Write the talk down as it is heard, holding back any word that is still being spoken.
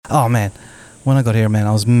Oh man, when I got here, man,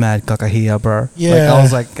 I was mad kakahia, bro. Yeah. Like I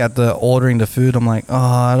was like at the ordering the food. I'm like, oh,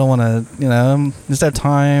 I don't want to, it's their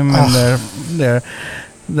time and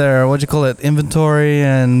their what you call it, inventory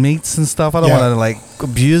and meats and stuff. I don't want to like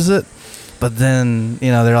abuse it. But then,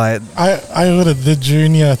 they're like... I ordered the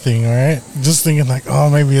junior thing, right? Just thinking like, oh,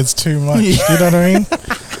 maybe it's too much. You know what I mean?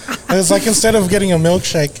 And it's like instead of getting a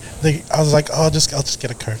milkshake, I was like, oh, I'll just get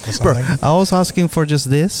a Coke or something. Bro, I was asking for just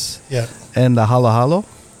this. Yeah. And the halo halo.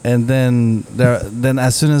 And then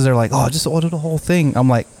as soon as they're like, oh, just order the whole thing. I'm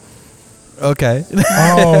like, okay.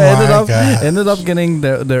 Oh, ended up getting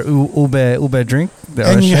their ube drink.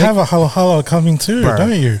 And you have a halo halo coming too,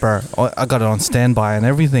 don't you? Bro, I got it on standby and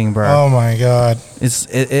everything, bro. Oh my god.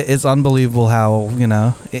 It's unbelievable how,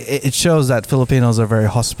 it shows that Filipinos are very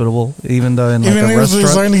hospitable, even though in like a restaurant.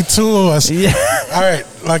 There's only two of us. Yeah. All right,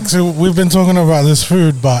 so we've been talking about this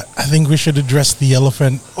food, but I think we should address the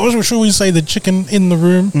elephant. Or should we say the chicken in the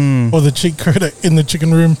room? Or the critter in the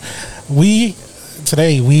chicken room?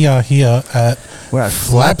 Today we are here at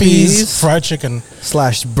Flappy's Fried Chicken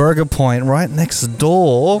 / Burger Point right next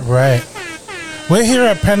door. Right. We're here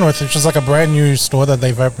at Penrith, which is like a brand new store that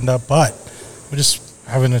they've opened up, but we're just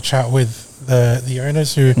having a chat with the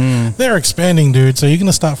owners who they're expanding, dude. So you're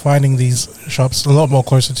gonna start finding these shops a lot more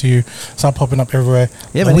closer to you, start popping up everywhere.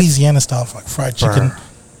 Yeah, Louisiana stuff like fried chicken. Brr.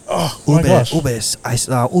 Oh my gosh. Ube's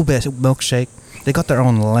milkshake. They got their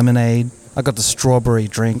own lemonade. I got the strawberry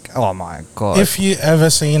drink. Oh my god! If you ever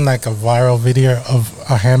seen like a viral video of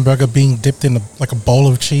a hamburger being dipped in like a bowl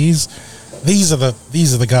of cheese, these are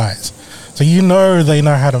the guys. So they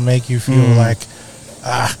know how to make you feel like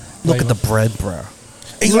look at the bread, bro.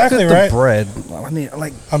 Exactly, look at right? The bread. I mean,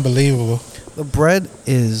 like unbelievable. The bread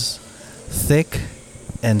is thick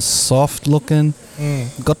and soft looking.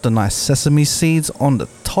 Got the nice sesame seeds on the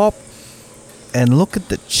top, and look at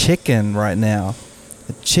the chicken right now.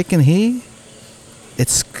 The chicken here,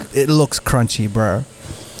 it looks crunchy, bro.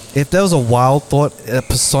 If there was a wild thought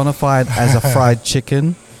personified as a fried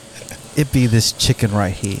chicken, it'd be this chicken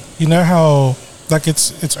right here. You know how, like,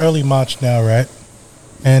 it's early March now, right?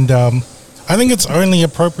 And I think it's only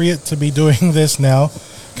appropriate to be doing this now,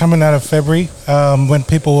 coming out of February, when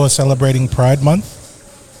people were celebrating Pride Month.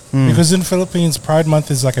 Because in Philippines, Pride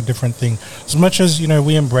Month is like a different thing. As much as,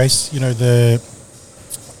 we embrace, the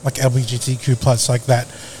like LGBTQ plus like that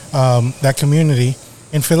community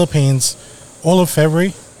in Philippines, all of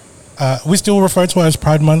February, we still refer to it as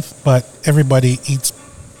Pride Month, but everybody eats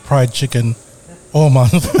fried chicken all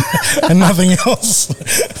month and nothing else.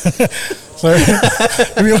 So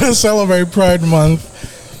if you want to celebrate Pride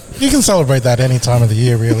Month, you can celebrate that any time of the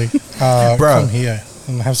year, really. Come here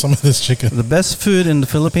and have some of this chicken. The best food in the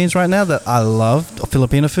Philippines right now that I love,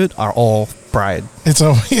 Filipino food, are all fried. It's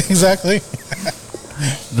exactly.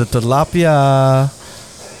 The tilapia.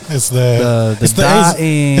 It's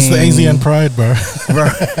the Asian pride, bro.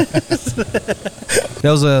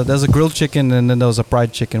 There's a grilled chicken and then there was a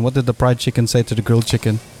fried chicken. What did the fried chicken say to the grilled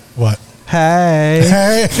chicken? What?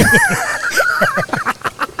 Hey.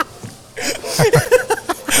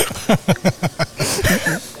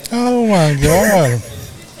 Oh my god.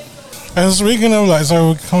 And speaking of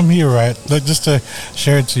so we come here, right? Like, just to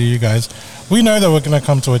share it to you guys. We know that we're gonna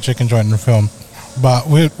come to a chicken joint and film. But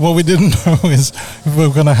what we didn't know is if we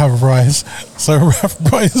were going to have rice. So Raf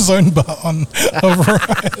brought his own baton of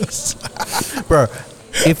rice. Bro,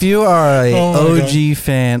 if you are a OG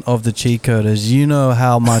fan of the cheat coders, you know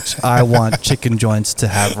how much I want chicken joints to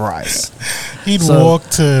have rice. He'd walk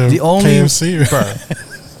to KFC. Bro.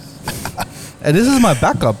 And this is my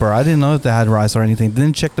backup, bro. I didn't know if they had rice or anything.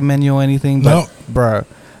 Didn't check the menu or anything. But, bro,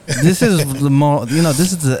 this is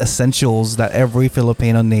this is the essentials that every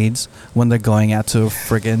Filipino needs when they're going out to a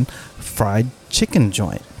friggin' fried chicken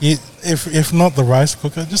joint. If not the rice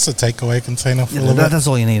cooker, just a takeaway container full of that's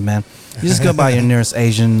all you need, man. You just go by your nearest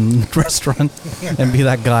Asian restaurant and be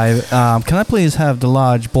that guy. Can I please have the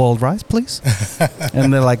large boiled rice, please?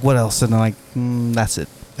 And they're like, what else? And they're like, that's it.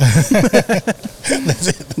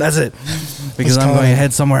 That's it. Because I'm going to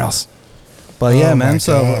head somewhere else. But yeah, man.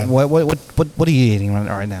 So what are you eating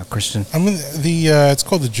right now, Christian? I mean, it's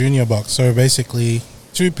called the Junior Box. So basically,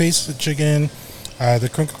 2 pieces of chicken, the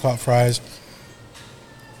crinkle cut fries.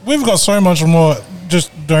 We've got so much more.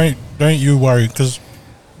 Just don't you worry, because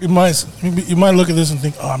you might look at this and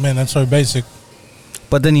think, oh man, that's so basic.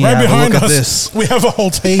 But then you have a look at this. We have a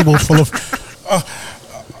whole table full of.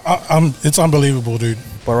 It's unbelievable, dude.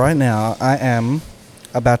 But right now, I am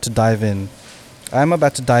about to dive in. I'm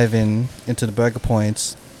about to dive into the Burger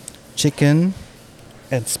Point's chicken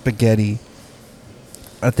and spaghetti.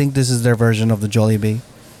 I think this is their version of the Jollibee.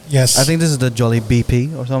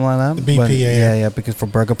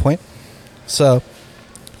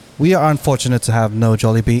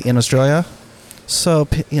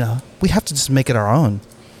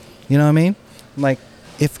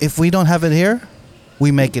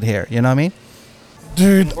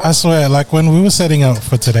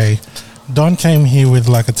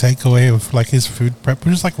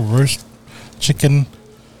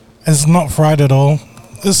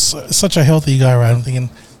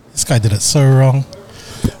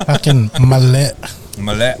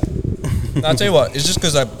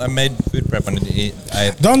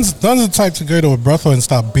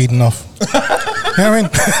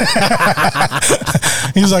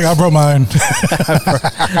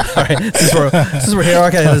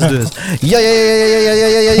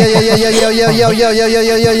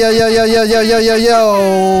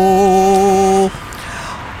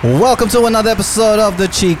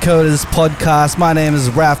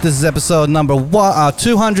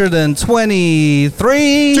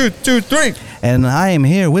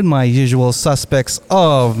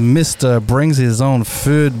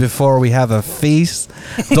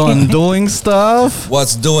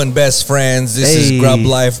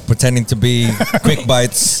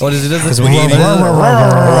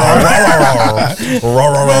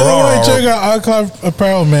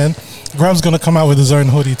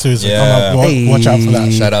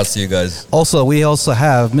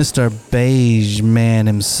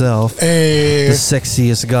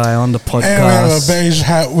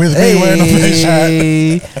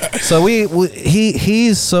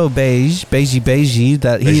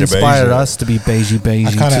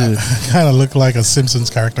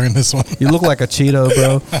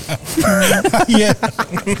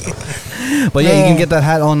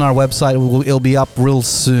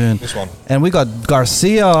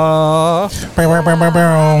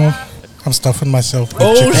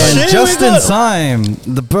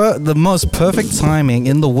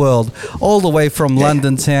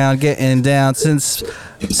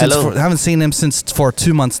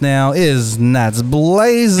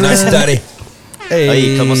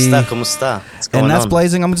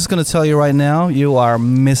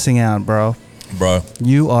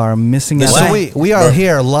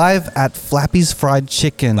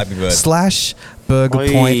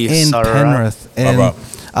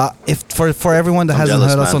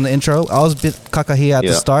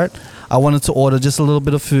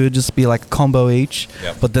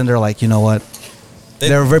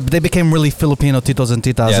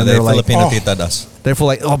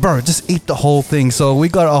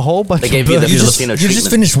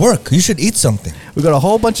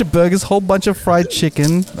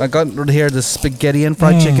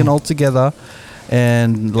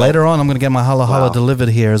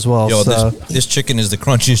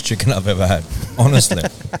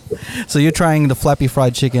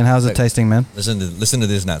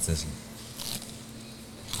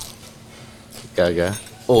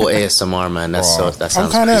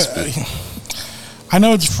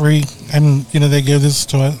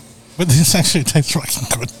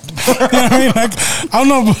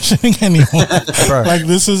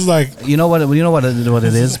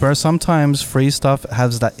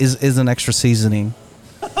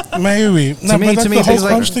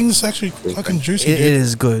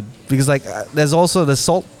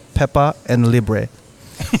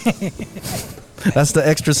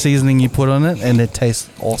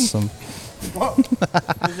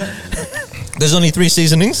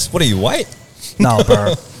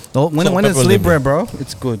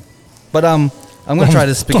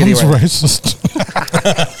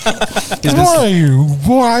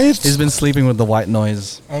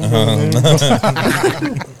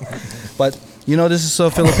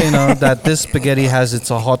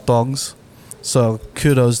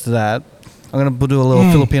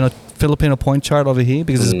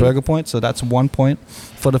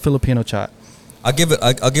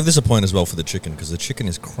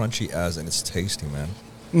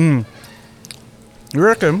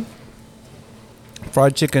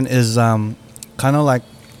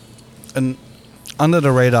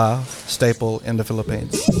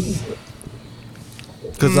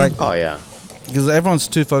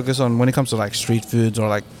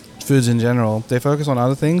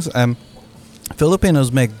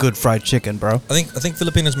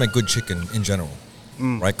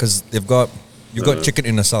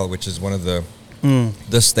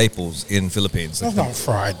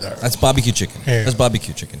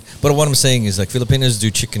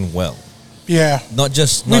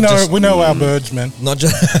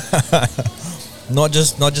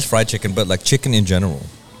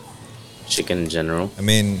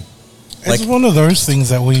 It's one of those things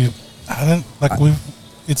that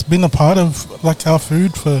it's been a part of like our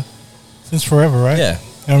food since forever, right? Yeah.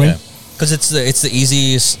 You know what I mean? Because it's the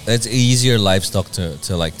easiest, it's easier livestock to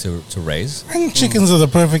raise. And chickens are the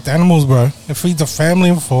perfect animals, bro. It feeds a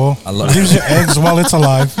family of 4. It gives you eggs while it's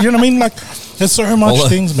alive. You know what I mean? Like, there's so much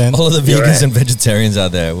things, man. All of the vegans and vegetarians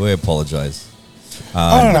out there, we apologize.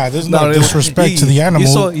 There's no disrespect to the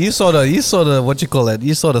animal. You saw the what you call it?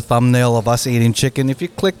 You saw the thumbnail of us eating chicken. If you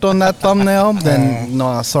clicked on that thumbnail, then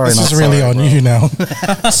no, sorry, this not is really sorry, on you now.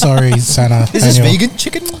 Sorry, Sana. Is this vegan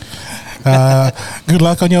chicken? Good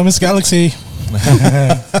luck on your Miss Galaxy.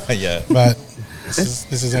 Yeah, but this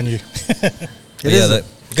is on you. It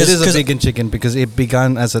is a vegan chicken because it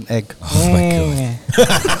began as an egg. Oh my god!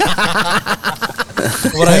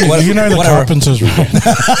 You know the carpenters, right?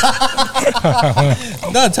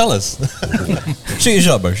 No, tell us. Shoot your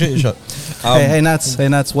shot, bro. Shoot your shot. Hey Nats.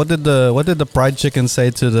 What did the fried chicken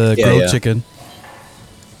say to the grilled chicken?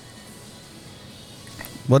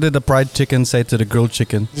 What did the fried chicken say to the grilled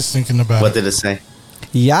chicken? Just thinking about What did it say?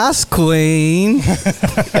 Yes, queen.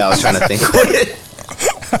 Yeah, I was trying to think.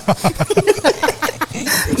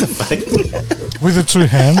 with the 2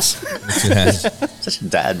 hands. With 2 hands. Such a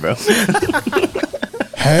dad, bro.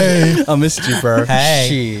 Hey, I missed you, bro.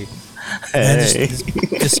 Hey. Man,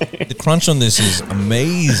 the crunch on this is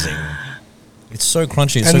amazing. It's so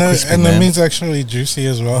crunchy. It's so crispy, and man. the meat's actually juicy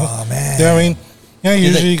as well. Oh man. Yeah, I mean,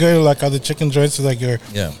 usually you go to like other chicken joints, it's like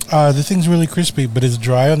the thing's really crispy, but it's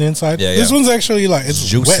dry on the inside. Yeah, This one's actually like it's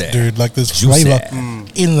juicy. wet, dude. Like there's Juicy. flavor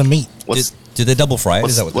in the meat. Did they double fry it?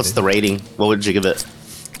 Is that What's the rating? What would you give it?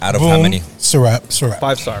 out of how many? Syrup.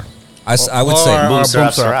 5-star. I would say Boom,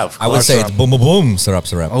 syrup, syrup. I would say it's boom boom boom syrup.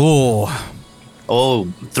 Oh,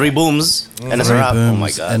 3 booms and a syrup. Oh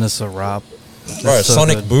my god. And a syrup. Or so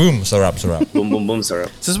Sonic good. Boom syrup. Boom, boom, boom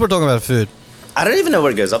syrup. Since we're talking about food, I don't even know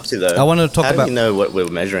what it goes up to though. I want to talk How about. do you know what we're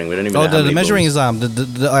measuring? We don't even know how The many measuring booms.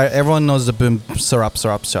 is everyone knows the boom syrup.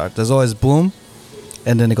 There's always boom,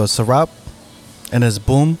 and then it goes syrup, and there's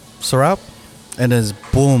boom syrup, and there's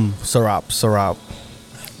boom syrup,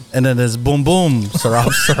 and then there's boom boom syrup.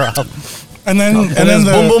 And then there's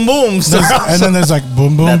boom boom boom syrup. and then there's like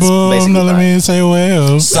boom boom That's boom. basically Now let me say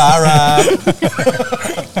well. Syrup.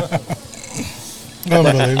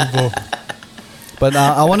 Unbelievable. But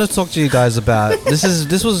I want to talk to you guys about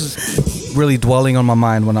this was really dwelling on my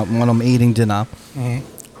mind when I'm eating dinner. Mm-hmm.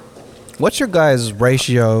 What's your guys'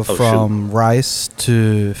 ratio from rice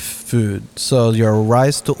to food? So your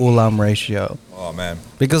rice to ulam ratio. Oh man.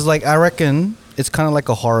 Because like I reckon it's kind of like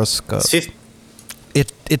a horoscope. It's 50.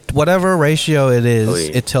 It whatever ratio it is, Oh,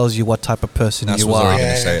 yeah. it tells you what type of person That's you was are. already Yeah.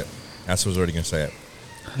 gonna say it. That's was already gonna say it.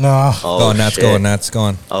 No. Oh, Go on, Nats. shit. Go on, Nats. Go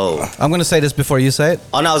on. Oh. I'm gonna say this before you say it.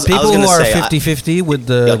 Oh, no, I was People gonna who are say, 50-50 with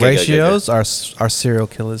the Okay, go. ratios are serial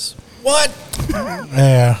killers. What?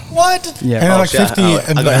 Yeah. What? Yeah. And Oh, like shit. 50 I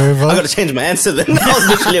and got over. to change my answer then. I was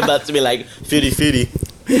literally about to be like 50-50.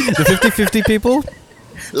 The 50-50 people,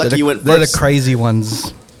 Lucky you went they're the first. crazy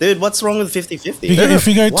ones. Dude, what's wrong with 50-50? If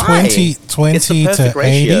you go Why? 20 It's the to perfect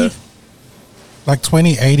ratio. 80, like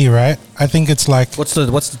 20-80, right? I think it's like What's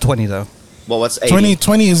the 20 though? Well, what's 80?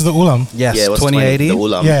 20 is the ulam. Yes, Yeah, what's 2080. The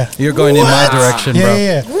ulam. Yeah. You're going in my direction, bro.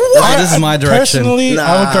 Yeah. This is my direction. Personally,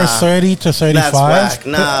 I would go Nah. 30 to 35. whack.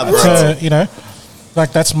 Nah, bro. So,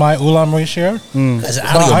 like that's my ulam ratio. That's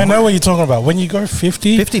out But of your I know what you're talking about. When you go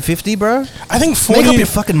 50, 50-50, bro. I think Make up 40, your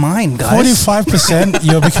fucking mind, guys. 45%,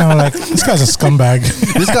 you're becoming like, this guy's a scumbag.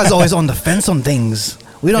 This guy's always on the fence on things.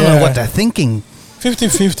 We don't know Yeah. what they're thinking.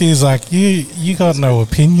 50-50 is like, you got no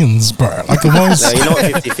opinions, bro. Like the most, No, you know what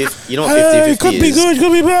 50-50 you know what hey, 50-50 could be is? good,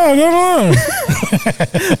 could be bad, I don't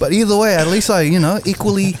know. But either way, at least I,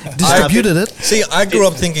 equally distributed it. See, I grew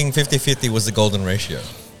up thinking 50-50 was the golden ratio.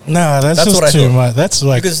 Nah, that's That's what I just too thought. much. That's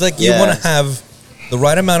like, Because like you Yeah. want to have the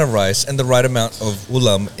right amount of rice and the right amount of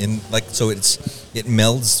ulam in like so it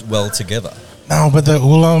melds well together. no, but the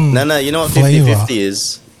ulam No, you know what flavor. 50-50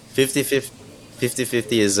 is?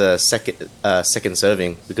 50-50 is a second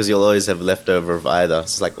serving because you'll always have leftover of either.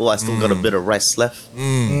 It's like, oh, I still got a bit of rice left.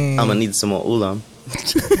 I'm gonna need some more ulam.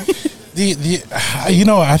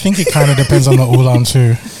 I think it kind of depends on the ulam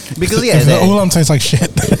too. Because, If the ulam tastes like shit,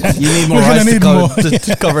 you need more we're gonna rice need to, more.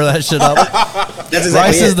 to cover that shit up. That's exactly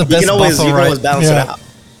Rice it. is the best you can always, buffer, you can always right? balance Yeah. it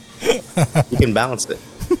out. You can balance it.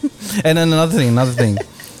 And then another thing.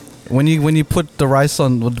 When you put the rice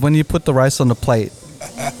on the plate,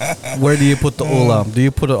 where do you put the ulam? Do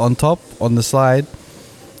you put it on top, on the side,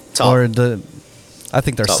 Top. or the? I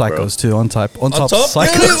think they're Top, bro. psychos too. On top,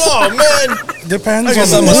 psychos. Really? Oh man! Depends I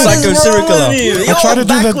guess on I'm the a ulam. psycho serial killer. You're I try to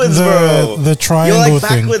do backwards, bro. the You're triangle like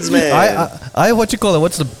thing. backwards, man. I what you call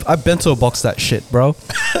it? I bento box that shit, bro.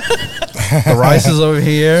 The rice is over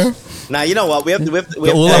here. Now you know what we have to. The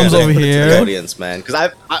ulam's over put it to here. the audience, man,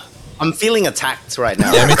 because I'm feeling attacked right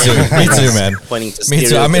now. Yeah, me too. Me too, man. Pointing to Me too.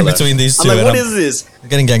 serial I'm in killer. between these two. I'm like, and what is this? I'm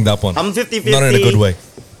getting ganged up on. I'm 50-50. Not in a good way.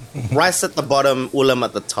 Rice at the bottom, ulam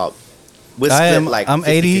at the top. We're I split am. like I'm 50-50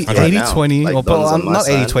 80 right now. 20. Like, Well, Don's I'm on my not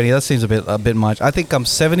 80 side. 20. That seems a bit much. I think I'm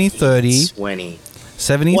 70 30. 20.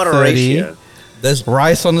 70 What a 30. ratio. There's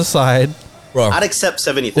Rice on the side. bro. I'd accept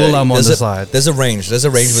 70-30. Ulam on There's the a, side. there's a range. There's a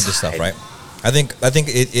range with this stuff, right? I think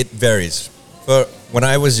it varies. For when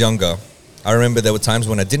I was younger, I remember there were times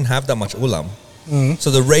when I didn't have that much ulam. So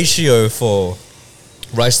the ratio for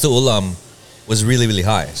rice to ulam was really, really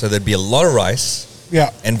high. So there'd be a lot of rice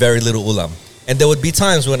Yeah. and very little ulam. And there would be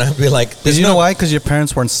times when I'd be like, Because you know why? Because your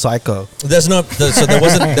parents weren't psycho. so there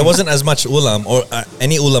wasn't as much ulam or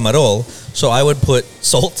any ulam at all. So I would put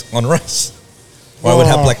salt on rice, or I would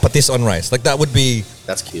have like patis on rice. Like that would be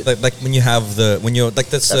That's cute. like when you have when you're like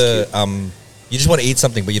that's That's you just want to eat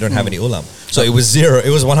something but you don't have any ulam. So it was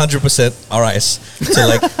 100% rice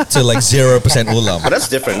to like 0% ulam. But that's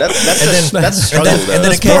different. That's And struggle. then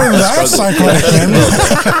though. it came- That's struggle.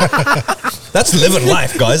 psycho. That's living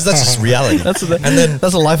life, guys. That's just reality. That's and then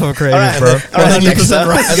that's the life of a creative, Alright, bro. all right, 100% next up.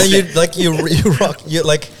 rice. and then you rock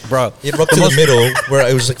Bro, you'd rock to the middle where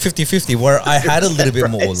it was like 50-50 where I had a little bit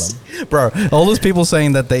more ulam. Bro, all those people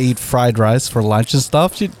saying that they eat fried rice for lunch and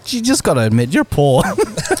stuff, you just gotta admit you're poor.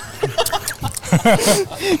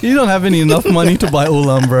 You don't have enough money to buy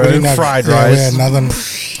ulam, bro. We didn't have- Fried yeah, we had rice. nothing.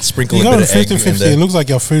 Sprinkle You a go bit of egg in 50-50. It there. looks like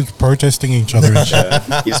your food's protesting each other and shit.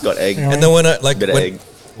 Yeah, you just got egg. And then when I like Bit of egg.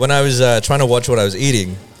 when I was trying to watch what I was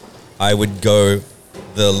eating, I would go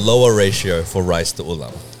the lower ratio for rice to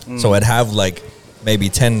ulam. So I'd have like maybe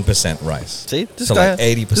 10% rice. See, this so guy, like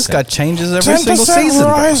 80%. this guy changes every 10% single season.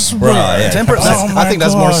 rice, bro. Bro, yeah. 10%. Oh I think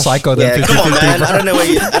that's more gosh. psycho than Yeah, 50 come on, man. I don't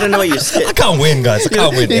know where you I sit. can't win, guys. I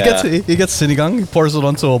can't win. He gets sinigang, he pours it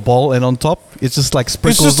onto a bowl, and on top, it's just like It's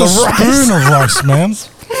sprinkles just a of rice. spoon of rice, man.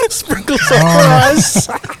 Sprinkles of rice.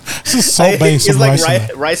 It's just salt base He's of like rice. in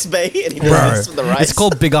it. rice bay, and he does Bro, this with the rice. it's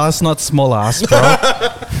called big ass, not small ass, bro.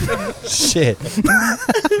 Shit.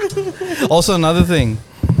 Also, another thing.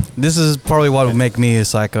 This is probably what would make me a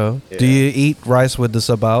psycho. Do Yeah. you eat rice with the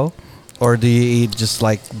sabao? Or do you eat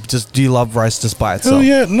do you love rice just by itself? Hell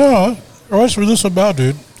yeah, no. Rice with this about,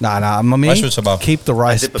 dude. Nah, I mean, Rice with sabao. keep the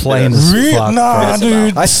rice dip a bit plain of- as Really? fuck. Nah, Bit of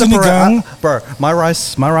dude. I separate, Sinigang. bro. My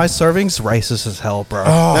rice servings racist as hell, bro.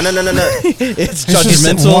 Oh, No. It's It's just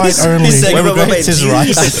judgmental. white only. He segregates wait, his do you-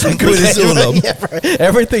 rice with his ulam. Yeah, bro.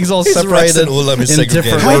 Everything's all His rice separated and ulam is in segregated.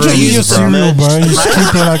 different How'd you eat your rooms, bro. cereal, bro? You just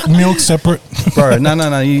keep it like milk separate. Bro,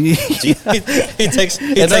 no. He takes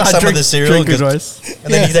And then I some of drink- the cereal drink his goes- rice.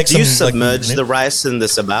 and then he takes Do you some, like, submerge the rice in the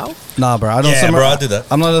sabao? Nah, bro. I don't. Yeah, bro, I do that.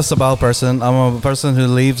 I'm not a sabao person. I'm a person who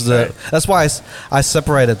leaves the. Right. That's why I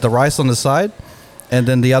separated the rice on the side, and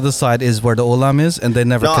then the other side is where the ulam is, and they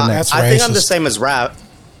never No, connect. that's I think I'm the racist. same as Raph.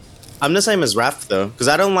 I'm the same as Raph though, because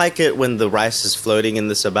I don't like it when the rice is floating in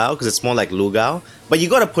the sabao, because it's more like lugao. But you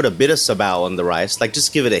got to put a bit of sabao on the rice, like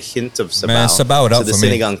just give it a hint of sabao. Man, sabao it so up the for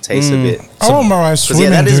me. sinigang tastes a bit. I want my rice Because yeah,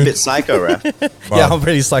 swimming, that is a dude. bit psycho, Raph. Yeah, I'm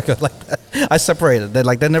pretty psycho like that. I separated.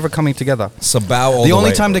 They're never coming together. Sabao all The only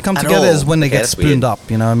way, time bro. they come I together know. is when they Yeah, get that's spooned weird. up.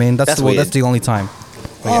 You know what I mean? That's Weird. the only time.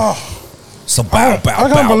 Oh, Sabao, bow, I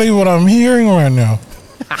can't bow. believe what I'm hearing right now.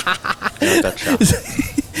 Gotcha.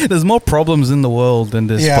 There's more problems in the world than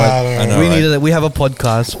this. Yeah, but I know, we right? needed. We have a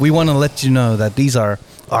podcast. We want to let you know that these are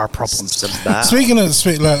our problems. Sabao. Speaking of,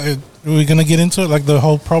 like, we're gonna get into it, like the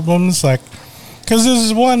whole problems, like, because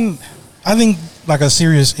there's one, I think, like a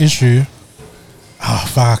serious issue. Oh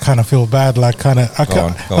fuck! I kind of feel bad. Like, Go on,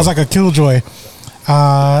 I was like a killjoy.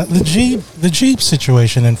 The Jeep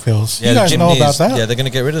situation in Phils. You the guys know Jimneys, about that? Yeah, they're gonna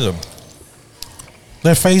get rid of them.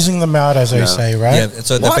 They're phasing them out, as they No. say, right? Yeah,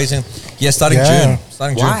 so they're What? facing. Yeah, starting Yeah. June.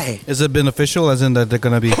 Starting June. Why? Is it beneficial? As in that they're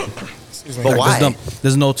gonna be. But why?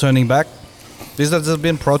 There's no turning back. There's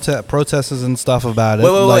been protests and stuff about it.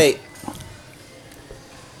 Wait. like-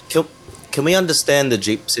 Can we understand the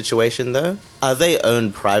Jeep situation though? Are they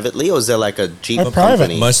owned privately, or is there like a Jeep They're private.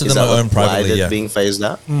 company? Most of Is them that are owned why privately, they're yeah. being phased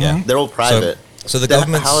out. Yeah. They're all private. So the Then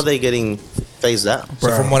government's. How are they getting phased out?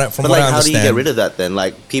 So from what I, But like, I how do you understand, get rid of that then?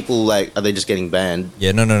 Like, people like, are they just getting banned?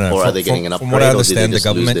 Yeah, no. Or are From- they getting an From what I upgrade, or do they understand, the just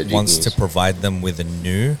lose government their wants to jeepneys? provide them with a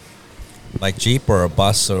new, like Jeep or a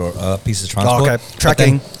bus or a piece of Oh, transport. okay, But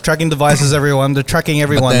then- tracking devices, everyone. They're tracking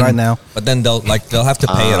everyone then- right now. But then they'll have to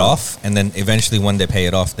pay it off, and then eventually when they pay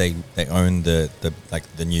it off, they own the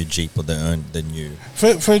new Jeep or they own the new.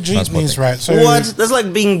 For Transport Jeepneys, thing. right? So What? That's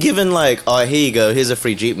like being given like, oh, here you go, here's a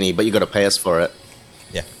free Jeepney, but you got to pay us for it.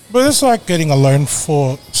 Yeah. But it's like getting a loan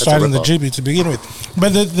for starting the rip-off. jeepney to begin with.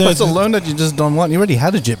 But It's a loan that you just don't want. You already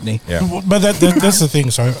had a jeepney. Yeah. But that's the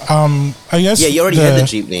thing. So I guess Yeah, you already had the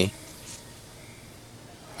jeepney.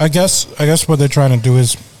 I guess what they're trying to do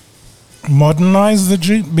is modernize the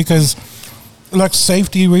Jeep because, like,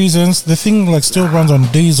 safety reasons, the thing like still runs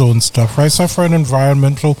on diesel and stuff, right? So for an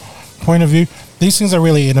environmental point of view, these things are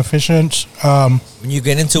really inefficient. When you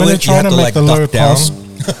get into But they're it, you have to like duck down.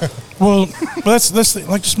 Well, that's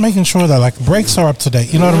like just making sure that like brakes are up to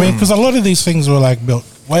date. You know what I mean? Because a lot of these things were like built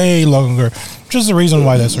way longer, which is the reason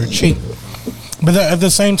why they're so cheap. But at the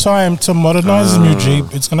same time, to modernize the new Jeep,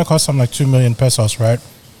 it's going to cost something like 2 million pesos, right?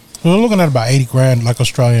 We're looking at about 80 grand, like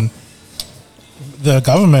Australian. The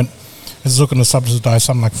government is looking to subsidize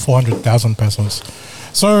something like 400,000 pesos.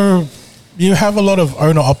 So you have a lot of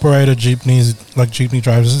owner-operator jeepneys, like jeepney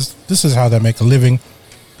drivers. This is how they make a living.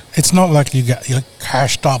 It's not like you're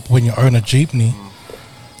cashed up when you own a jeepney.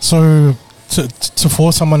 So to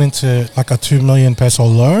force someone into like a 2 million peso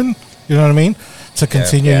loan, you know what I mean? To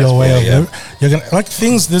continue your way of living, you're gonna like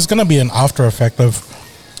things. There's gonna be an after effect of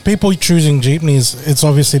people choosing jeepneys. It's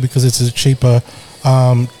obviously because it's a cheaper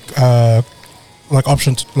like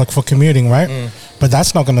option like for commuting, right? But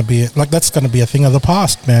that's not going to be like that's going to be a thing of the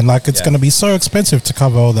past, man. Like it's going to be so expensive to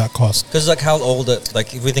cover all that cost. Because like how old,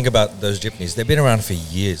 like if we think about those jeepneys, they've been around for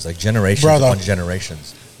years, like generations upon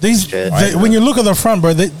generations. These, when you look at the front,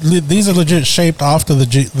 bro, these are legit shaped after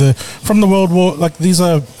the from the World War. Like these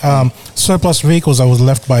are surplus vehicles that was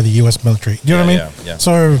left by the U.S. military. Do you know what I mean? Yeah.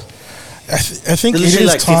 So I think it is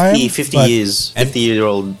like time. 50 years,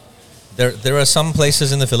 50-year-old. There are some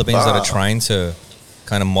places in the Philippines that are trying to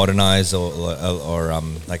kind of modernize or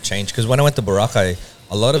like change. Because when I went to Boracay,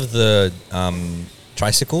 a lot of the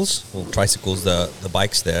tricycles, the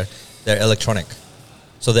bikes there, they're electronic.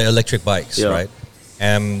 So they're electric bikes, right?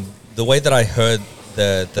 And the way that I heard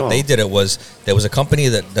that they did it was there was a company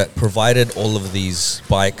that provided all of these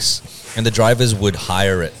bikes and the drivers would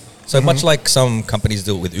hire it. So much like some companies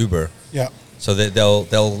do it with Uber. Yeah. So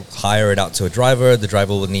they'll hire it out to a driver. The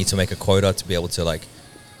driver will need to make a quota to be able to like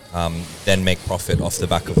then make profit off the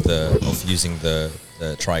back of using the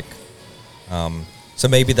trike. So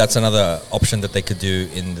maybe that's another option that they could do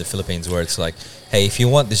in the Philippines, where it's like, hey, if you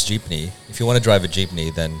want this jeepney, if you want to drive a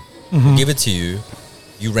jeepney, then we'll give it to you.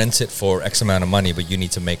 You rent it for X amount of money, but you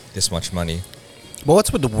need to make this much money. But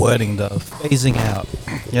what's with the wording though? Phasing out,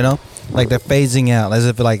 you know, like they're phasing out as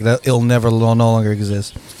if like it'll no longer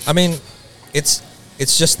exist. I mean, it's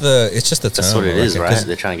just the term. That's what it is, right?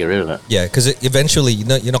 They're trying to get rid of it. Yeah, because eventually you're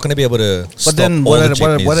not going to be able to. But then what are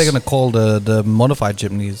they going to call the modified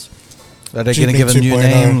jeepneys? Are they going to give a new 2.0.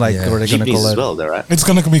 name? Like, or are they going to Jeepneys call as it? well, though, right? It's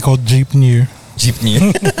going to be called Jeep New. Jeepney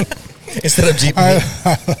instead of jeepney?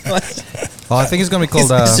 Oh, I think it's going to be called.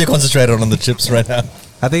 He's too concentrated on the chips right now.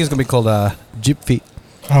 I think it's going to be called Jeep Feet.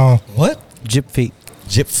 Oh, What? Jeep Feet,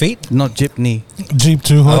 Jeep feet? not Jeepney. Jeep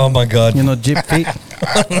 2 Hood. Oh my god. You know, Jeep Feet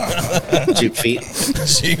Jeep feet.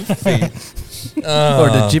 Jeep feet. or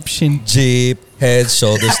the Jeepshin Jeep head,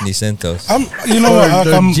 shoulders, knees, and toes. You know or what?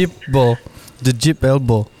 the Jeep ball, the Jeep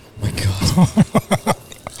elbow. Oh my god.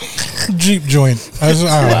 Jeep joint. I don't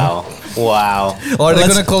know. Wow. Or they're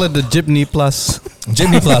Let's- going to call it the Jeepney Plus.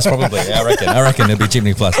 Jeepney Plus, probably. Yeah, I reckon it'll be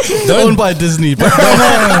Jeepney Plus. Owned by Disney. What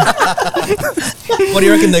do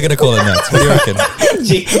you reckon they're gonna call it next? What do you reckon?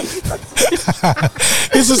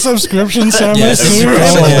 It's a subscription service. Yeah, too.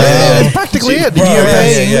 subscription, yeah. That's practically it. Bro, You're yeah,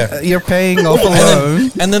 paying. yeah, yeah. You're paying off a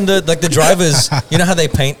loan. And then the drivers, you know how they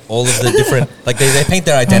paint all of the different, like they paint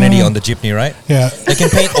their identity on the jeepney, right? Yeah. They can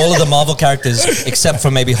paint all of the Marvel characters except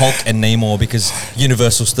for maybe Hulk and Namor, because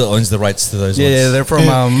Universal still owns the rights to those Yeah, ones. they're from.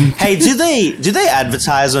 Hey, do they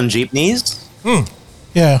advertise on jeepneys?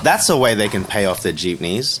 Yeah. That's a way they can pay off their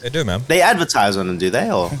jeepneys. They do, man. They advertise on them, do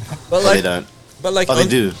they? Or, But or they don't? But like, Oh, they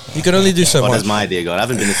do. You can only do so What much. has my idea gone? I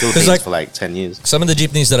haven't been to the Philippines like- for like 10 years. Some of the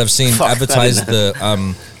jeepneys that I've seen Fuck, advertise I didn't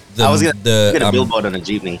the I was gonna get a the billboard on a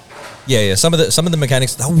jeepney. yeah. Some of the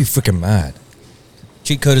mechanics, that would be freaking mad.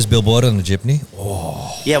 Cheat coders billboard on the jeepney.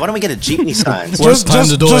 Yeah, why don't we get a jeepney sign? Worst time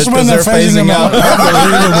to do it when because they're they're phasing out.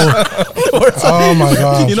 Unbelievable. Oh my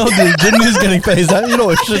god. You know, the jeepney's getting phased out. You know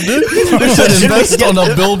what we should do? We should invest on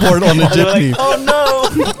a billboard on a They're like, jeepney. oh no!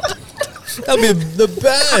 That'd be the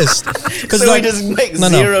best. Because So we just make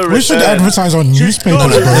zero return. We should advertise on newspapers,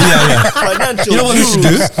 bro. Yeah. Financial You know what we should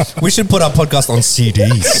do? We should put our podcast on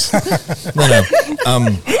CDs. No.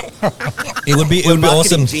 It would be marketing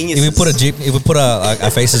awesome geniuses. if we put our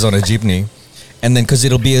faces on a jeepney, and then because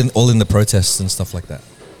it'll be all in the protests and stuff like that.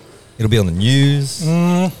 It'll be on the news.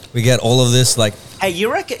 We get all of this like Hey, you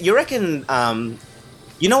reckon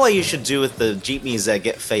You know what you should do with the jeepneys that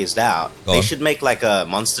get phased out? Go They on. should make like a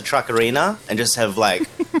monster truck arena and just have like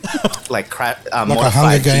like a modified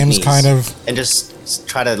Hunger Games jeepneys kind of. and just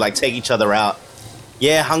try to like take each other out.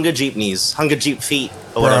 Yeah, Hunger Jeepneys, Hunger Jeep Feet,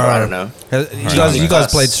 or whatever. I don't know. You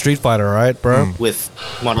guys played Street Fighter, right, bro? With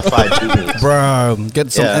modified jeepneys. Bro,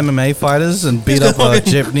 get some Yeah. MMA fighters and beat up a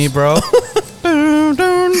jeepney, bro.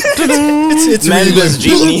 It's Mango's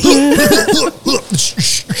jeepney.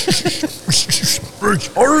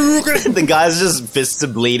 The guy's just fists are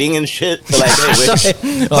bleeding and shit. They're like,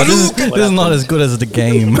 hey, wait. Oh, this is not as good as the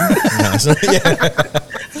game.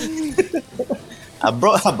 I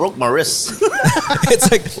broke my wrist.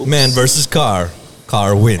 It's like man versus car.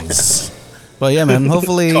 Car wins. But yeah, man.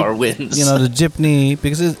 Hopefully, Car wins. you know, the jeepney,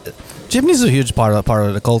 because jeepney's a huge part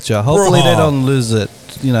of the culture. Hopefully, they don't lose it.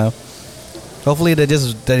 You know, hopefully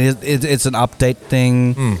it's an update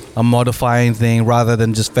thing, a modifying thing, rather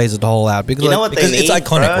than just phase it all out. Because You know what because they it's need,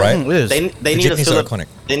 iconic, bro? right? It is. They The need a jeepneys are iconic.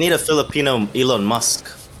 They need a Filipino Elon Musk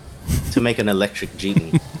to make an electric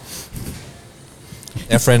jeepney.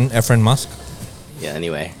 Efren Musk. Yeah.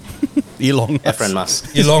 Anyway, Elon Musk. Efren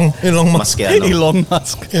Musk. Elon Musk. Musciano. Elon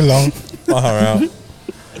Musk. Long.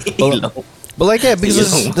 Elon. But like, yeah,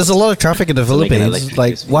 because there's a lot of traffic in the To make an Philippines. electric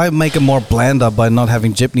Like, jeepney. why make it more blander by not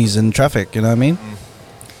having jeepneys in traffic? You know what I mean?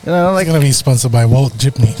 You know, Like like, gonna be sponsored by Walt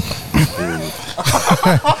Jeepney.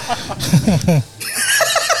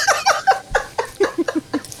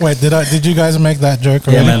 Wait, did you guys make that joke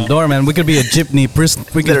yeah, already? man, don't worry, man. We could be a jeepney.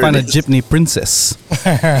 We can There find a it is. jeepney princess.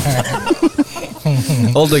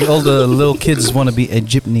 all the little kids want to be a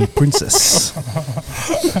jeepney princess.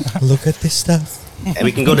 Look at this stuff. And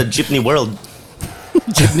we can go to Jeepney World.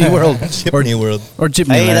 Jeepney World Jeepney World. or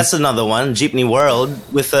Jeepney Hey, Land. that's another one. Jeepney World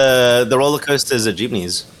with the roller coasters are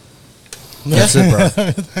jeepneys. That's it, bro.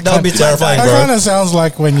 That would be terrifying, That bro. kind of sounds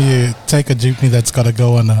like when you take a jeepney that's got to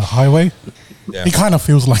go on a highway. Yeah. It kind of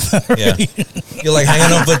feels like that. Yeah. Already. You're like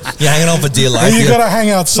hanging on for dear life. You You're- gotta hang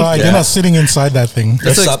outside. Yeah. You're not sitting inside that thing.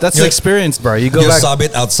 You're That's sub- the you're- experience, bro. You go You back. sub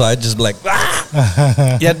it outside, just like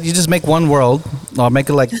Yeah, you just make one world, or make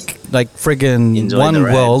it like friggin' Enjoy one the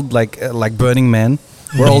ride. world, like Burning Man,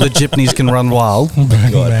 where all the jeepneys can run wild.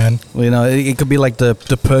 Man. You know, it could be like the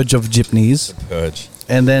purge of jeepneys, purge.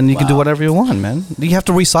 and then you can do Wow. whatever you want, man. You have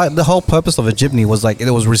to recycle. The whole purpose of a jeepney was like it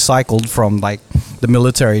was recycled from like the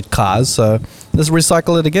military cars, so let's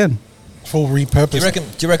recycle it again. Full Do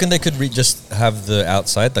repurpose. you reckon they could just have the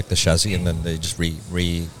outside like the chassis, and then they just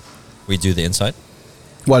redo the inside?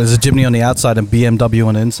 What is a jeepney on the outside and BMW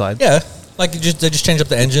on the inside? Yeah, like they just change up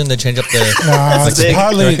the engine, they change up the. Nah, It's it's big.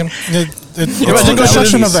 partly You reckon? it's Bro, a that would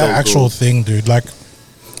construction be of the so actual cool. thing, dude. Like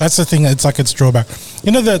that's the thing. It's like its drawback.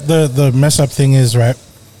 You know the mess up thing is right.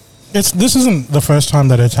 This isn't the first time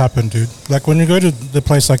that it's happened, dude. Like when you go to the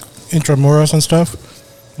place like Intramuros and stuff,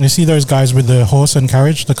 you see those guys with the horse and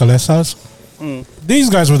carriage, the calesas. These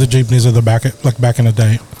guys were the jeepneys of the back in the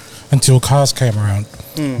day, until cars came around,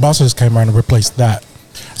 buses came around and replaced that.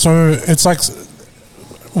 So it's like,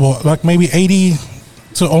 well, like maybe 80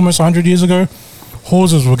 to almost 100 years ago,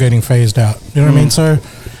 horses were getting phased out. You know what I mean? So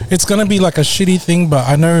it's gonna be like a shitty thing, but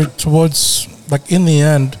I know towards like in the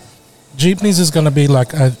end, jeepneys is gonna be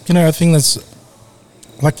like a thing that's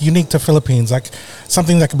like unique to Philippines, like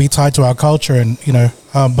something that can be tied to our culture, and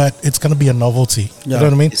but it's gonna be a novelty. You know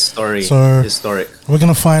what I mean? Historic. So we're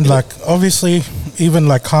gonna find like obviously even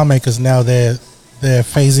like car makers now they're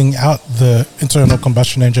phasing out the internal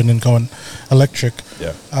combustion engine and going electric.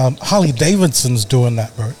 Yeah. Harley Davidson's doing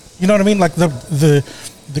that, bro. You know what I mean? Like the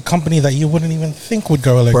company that you wouldn't even think would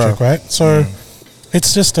go electric, Bro. right? So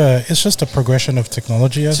it's just a progression of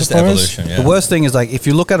technology. I It's just suppose. evolution. Yeah. The worst thing is like if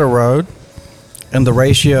you look at a road, and the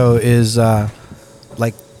ratio is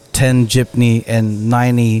like 10 jeepney and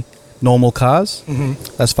 90 normal cars.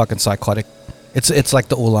 That's fucking psychotic. It's like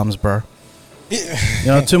the ulams, bro. You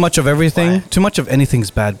know, too much of everything, too much of anything's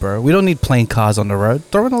bad, bro. We don't need plain cars on the road.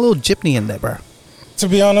 Throw in a little jeepney in there, bro. To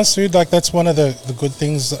be honest, dude, like that's one of the good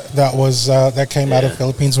things that came out of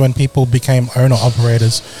Philippines when people became owner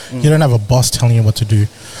operators. You don't have a boss telling you what to do.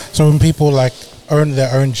 So when people like own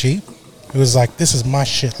their own Jeep, it was like, this is my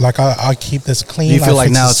shit. Like I keep this clean. Do you feel I like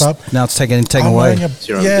fix now this up. it's taken I'm away? wearing It's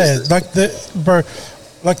your own yeah, business.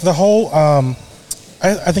 like the whole.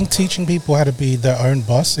 I think teaching people how to be their own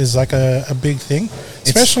boss is like a big thing,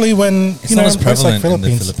 especially when It's not as in places prevalent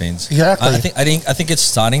in the Philippines. Exactly. I think it's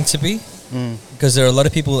starting to be because there are a lot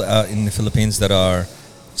of people in the Philippines that are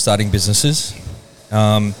starting businesses.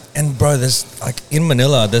 And bro, there's like in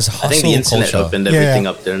Manila, there's I hustle think the internet culture. opened Yeah. everything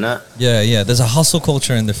up, didn't it? Yeah. There's a hustle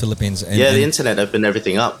culture in the Philippines. And, Yeah, the and internet opened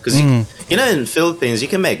everything up because you know in Philippines you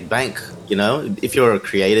can make bank You know, if you're a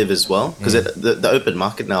creative as well, because the open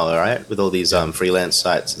market now, all right, with all these freelance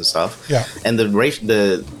sites and stuff, Yeah. and the rate,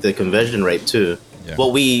 the conversion rate too. Yeah.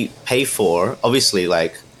 What we pay for, obviously,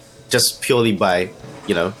 like just purely by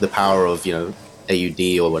the power of AUD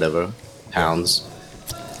or whatever pounds.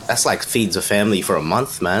 That's like feeds a family for a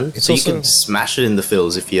month, man. It's so you also- can smash it in the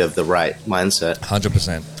fields if you have the right mindset.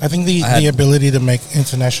 100%. I think the had- ability to make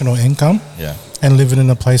international income Yeah. and living in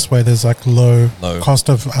a place where there's like low cost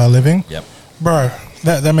of living, Yep. bro,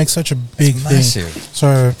 that makes such a big thing. massive.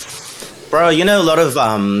 So Bro, a lot of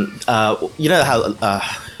how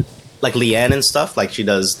like Leanne and stuff, like she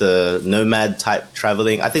does the nomad type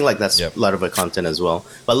traveling. I think like that's Yep. a lot of her content as well.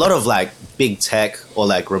 But a lot of like big tech or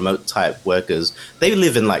like remote type workers, they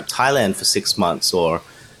live in like Thailand for 6 months or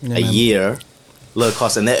a year, low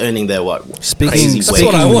cost, and they're earning their Speaking- crazy That's wage.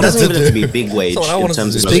 what I it wanted doesn't to even have to do. be big wage That's what I in wanted to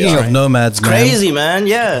terms do. of Speaking yeah. of nomads, man. Crazy, man.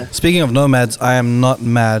 Yeah. Speaking of nomads, I am not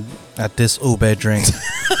mad at this ube drink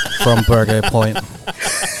from Burger Point.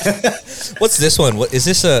 What's this one? What is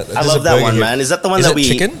this? I love that one, man. Is that the one Is that it we?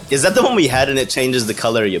 chicken? Is that the one we had and it changes the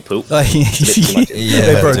color of your poop? Yeah,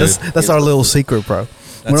 Hey, bro, dude. that's our little secret, bro.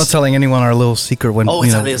 We're not telling anyone our little secret when Oh, you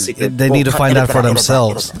it's know a little secret. they need to find out for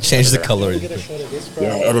themselves. Change the color. Yeah,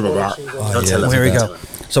 edit it out. Don't tell us. Here we go.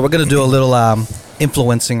 So we're gonna do a little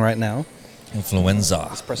influencing right now. Influenza.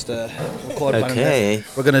 Press the record button. Okay.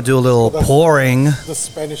 We're gonna do a little pouring. the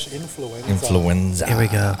Spanish influenza. Influenza. Here we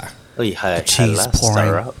go. Oh, yeah, cheese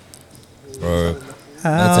pouring. Bro.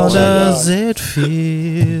 How a does it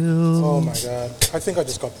feel? Oh my god! I think I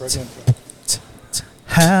just got pregnant.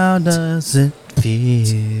 How does it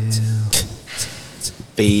feel?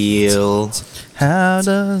 Feel. How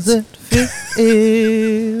does it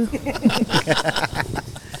feel?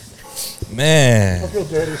 Man. I feel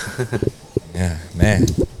dirty. Yeah, man.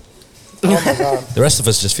 Oh my god! The rest of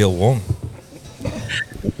us just feel warm.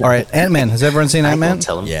 All right, Ant-Man. Has everyone seen I Ant-Man? can't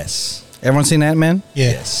tell him. Yes. Everyone seen Ant-Man?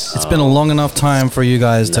 Yeah. Yes. It's been a long enough time for you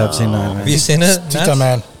guys to have seen No. Ant-Man. Have you seen it? Tita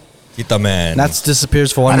man. Tita Man. Nats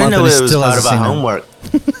disappears for I 1 didn't month know and it he was still part hasn't of our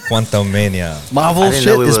seen it. homework. Quantum Mania. Marvel I didn't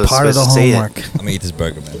shit know we is were part of the supposed to see it. homework. I'm gonna eat this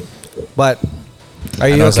burger, man. But are I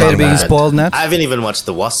you know it's okay not to being bad. spoiled, Nat? I haven't even watched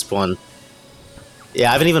the Wasp one. Yeah,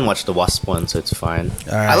 I haven't even watched the Wasp one, so it's fine.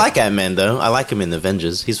 All right. I like Ant-Man, though. I like him in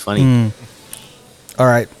Avengers. He's funny. All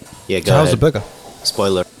right. Yeah, So go how's ahead. the burger?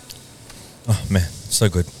 Spoiler. Oh man, so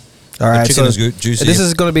good. All right. chicken so is good, juicy. This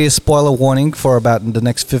is going to be a spoiler warning for about the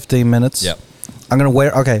next 15 minutes. Yep. I'm going to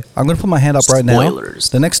wait. Okay. I'm going to put my hand up right now. Spoilers.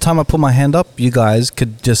 The next time I put my hand up, you guys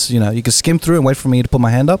could just, you could skim through and wait for me to put my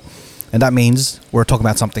hand up. And that means we're talking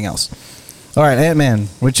about something else. All right, Ant-Man,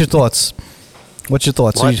 what's your thoughts? What's your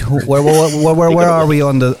thoughts? What? Where are we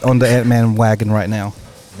on the Ant-Man wagon right now?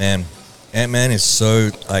 Man, Ant-Man is so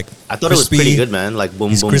like. I thought it was pretty good, man. Like, boom,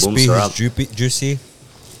 He's boom, crispy. boom, He's syrup. juicy.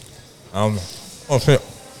 Oh shit!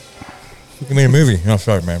 Give me a movie. No,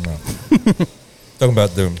 sorry, man. No. talking about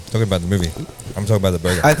the movie. I'm talking about the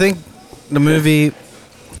burger. I think the movie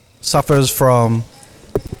suffers from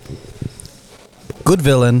good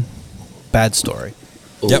villain, bad story.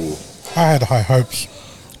 Yep. Ooh. I had high hopes.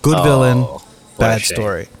 Good villain, what a bad shame.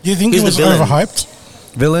 story. Do you think Who's it was the villain?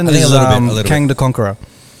 overhyped? Villain I think is a little bit. Kang the Conqueror,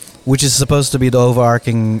 which is supposed to be the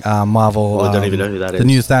overarching Marvel. Oh, I don't even know who that the is.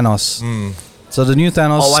 new Thanos. So the new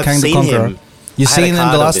Thanos, Oh, I've Kang the seen Conqueror. him. You I had a seen him?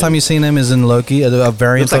 card The of last him. time you seen him is in Loki, a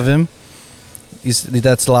variant Looks like- of him.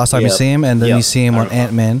 That's the last time you Yep. see him, and then Yep. you see him I on remember.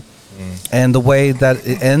 Ant-Man. And the way that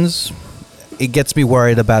it ends, it gets me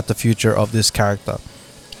worried about the future of this character.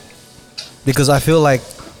 Because I feel like,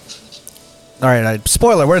 all right,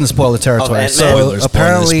 spoiler. We're in the spoiler territory. Ant-Man? So Spoilers,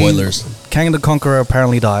 apparently, spoilers. Kang the Conqueror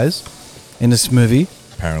apparently dies in this movie.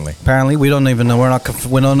 Apparently, We don't even know.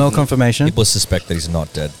 We don't know confirmation. people suspect that he's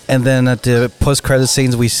not dead. And then at the post-credit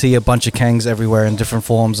scenes, we see a bunch of Kangs everywhere in different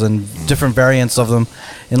forms and different variants of them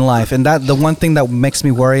in life. And that the one thing that makes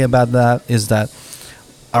me worry about that is that,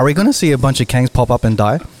 are we going to see a bunch of Kangs pop up and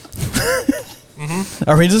die?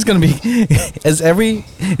 Are we just going to be? Is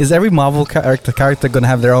every Marvel character going to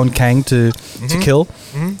have their own Kang to kill?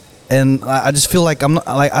 And I just feel like I'm not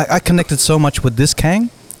like I connected so much with this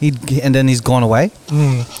Kang. And then he's gone away.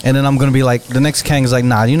 And then I'm going to be like, the next Kang is like,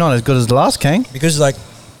 nah, you're not as good as the last Kang. Because like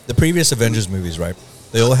the previous Avengers movies, right?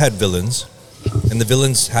 They all had villains, and the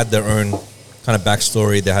villains had their own kind of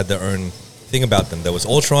backstory. They had their own thing about them. There was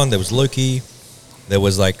Ultron. There was Loki. There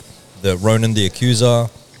was like the Ronan the Accuser.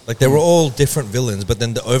 Like they were all different villains, but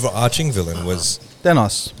then the overarching villain was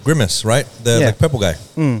Thanos. Grimace, right? The Yeah. like, purple guy.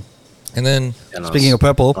 And then Thanos. Speaking of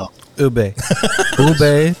purple, Ube.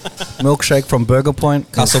 Ube milkshake from Burger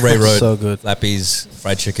Point. Castlereagh Road. So good. Lappy's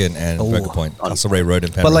Fried Chicken and Ooh. Burger Point. Castlereagh Road in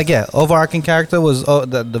Penrith. But like, yeah, overarching character was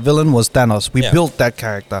the villain was Thanos. We Yeah. built that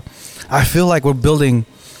character. I feel like we're building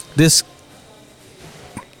this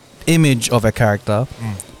image of a character,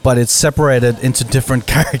 but it's separated into different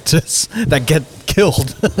characters that get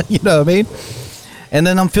killed. You know what I mean? And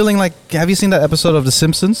then I'm feeling like, have you seen that episode of The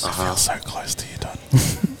Simpsons? I feel so close to you, Don.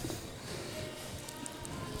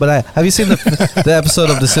 But have you seen the episode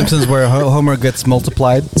of The Simpsons where Homer gets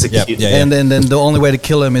multiplied? It's a Yep, cute. yeah. And then the only way to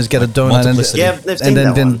kill him is get a donut, Multiplicity. Yeah, they've seen and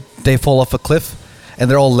that then one. they fall off a cliff, and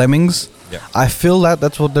they're all lemmings. Yeah. I feel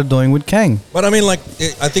that's what they're doing with Kang. But I mean, like,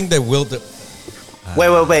 I think they will.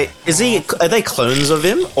 Wait. Is he? Are they clones of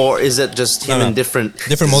him, or is it just him No, no. in different?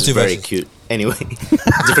 Different This is Very multiverses. cute. Anyway,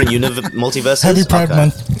 different multiverses. Happy Pride Okay.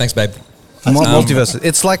 Month. Thanks, babe. Multiverse.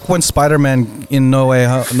 It's like when Spider-Man in No Way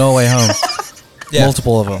Home. Yeah,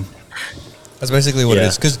 Multiple of them. that's basically what it Yeah.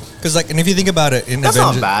 is. Because like, and if you think about it, in That's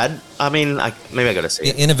Avengers, not bad. I mean, maybe I gotta see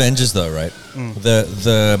it. in Avengers though, right?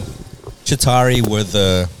 The Chitauri were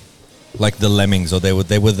the lemmings, or they were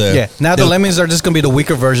the Yeah. Now they the were- lemmings are just gonna be the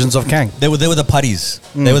weaker versions of Kang. They were the putties.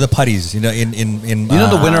 They were the putties. You know, in You know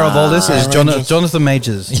the winner of all this is Avengers. Jonathan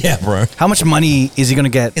Majors. yeah, bro, How much money is he gonna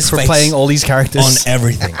get His for face playing all these characters? on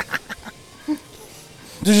everything.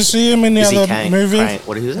 Did you see him in the Is he other Kang? movie? Right,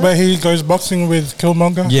 what is it? Where he goes boxing with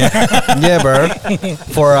Killmonger? Yeah, Yeah, bro.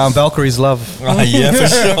 For Valkyrie's love. yeah, for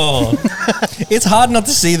sure. It's hard not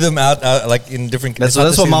to see them out like in different. That's it's hard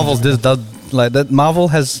what to see them Marvel in did. Like that, Marvel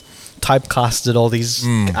has typecasted all these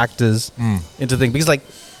actors into things because, like,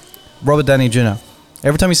 Robert Downey Jr.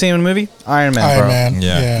 Every time you see him in a movie, Iron Man, Iron bro. Man.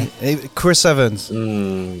 Yeah. Chris Evans.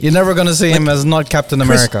 Mm. You're never gonna see him as not Captain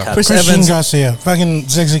America. Chris Christian Evans. Garcia. Fucking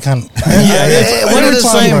sexy cunt. Yeah, one Every and the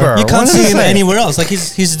time, same, bro. You can't What see did I him say? anywhere else. Like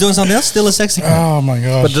he's doing something else, still a sexy. Oh my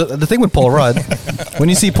gosh. But the thing with Paul Rudd, when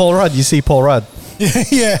you see Paul Rudd, you see Paul Rudd.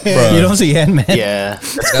 yeah. Bro. You don't see Ant-Man. Yeah,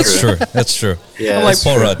 That's true. That's true. Yeah, I like that's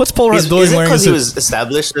Paul true. Rudd. What's Paul Rudd Is doing it wearing a because he suit? was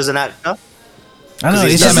established as an actor? I know,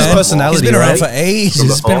 he's it's yeah, just his man. personality, He's been around right? for ages. From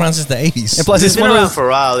He's been before. around since the 80s. And plus, He's it's been one of around those- for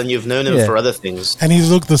a while, and you've known him Yeah. for other things. And he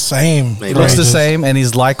looked the same. He He looks the Ages. same, and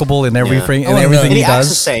he's likable in everything, I in wanna everything know- And he he acts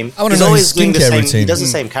the does. same. I wanna He's know always his doing the skincare same. routine. He does the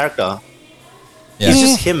same character. Yeah. He's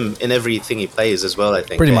just him in everything he plays as well. I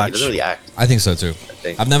think. Pretty Yeah, much. He doesn't really act. I think so too. I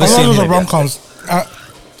think. I've never A lot seen of the him. rom coms.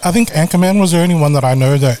 I think Anchorman was the only one that I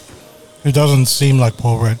know that who doesn't seem like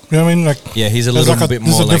Paul Rudd. You know what I mean? Like Yeah, he's a there's little like bit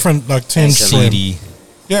there's more a like different like tinge to him. seedy.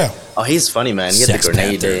 Yeah. Oh, he's funny, man. He had Sex the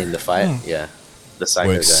grenade Panther. in the fight. Yeah, the psycho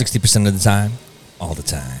Works guy. 60% of the time, all the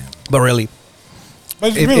time. But really,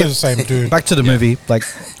 But it's If- really if- the same dude. back to the movie, like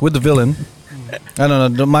with the villain. I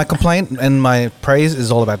don't know. My complaint and my praise is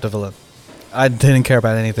all about the villain. I didn't care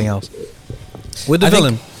about anything else. With the I think-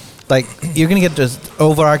 villain, like you're gonna get this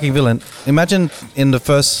overarching villain. Imagine in the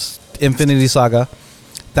first Infinity Saga,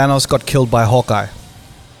 Thanos got killed by Hawkeye.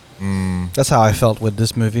 That's how I felt with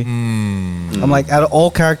this movie. I'm like, out of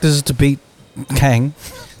all characters to beat Kang,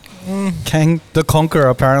 Kang the Conqueror,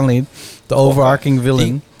 apparently the overarching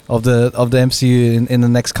villain of the MCU in the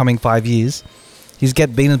next coming 5 years, he's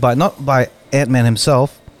get beaten by not by Ant-Man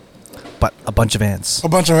himself, but a bunch of ants. A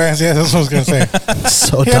bunch of ants. Yeah, that's what I was gonna say.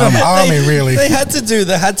 So He had dumb. an army, really. They had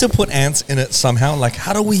to put ants in it somehow. Like,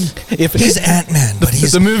 how do we? If He's Ant-Man, but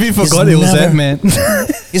he's the movie he's forgot it was never- Ant-Man.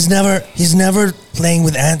 He's never playing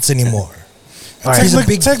with ants anymore. All right. He's a Like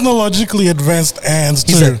big technologically advanced ants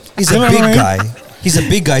He's too. a You know big what I mean? guy. He's a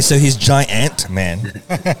big guy, so he's giant man.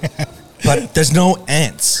 But there's no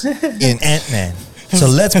ants in Ant-Man. So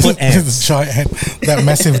let's put This ants. giant, that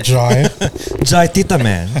massive giant. Giantita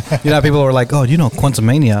man. You know, people were like, "Oh, you know,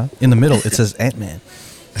 Quantumania in the middle it says Ant-Man."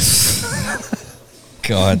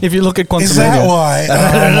 God. If you look at Quantumania, Is that why?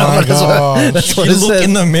 Oh my god! that's what You it look says.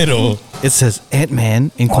 in the middle. It says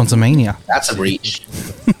Ant-Man in Quantumania. That's a reach.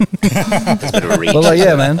 That's a bit of a reach. Well, like,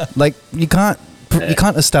 yeah, man. Like you can't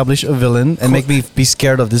establish a villain and make me be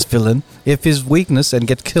scared of this villain if his weakness and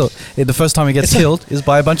get killed. The first time he gets killed is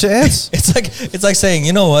by a bunch of ants. It's like saying,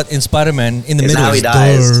 you know what, in Spider-Man, in the It's middle how he is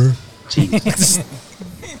dies. Durr. Jeez.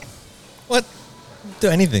 What? Do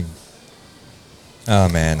anything. Oh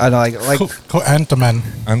man. I know, like, Cool Ant-Man.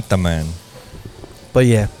 Ant-Man. but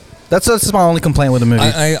yeah, that's my only complaint with the movie.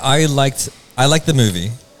 I liked the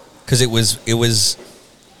movie because it was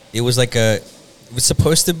like it was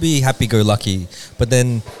supposed to be happy-go-lucky, but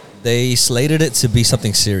then they slated it to be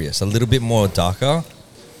something serious, a little bit more darker.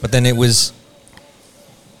 But then it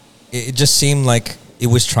just seemed like it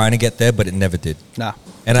was trying to get there, but it never did. Nah,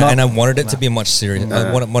 And Not- I wanted it to nah. be much serious.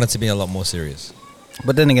 I wanted it to be a lot more serious.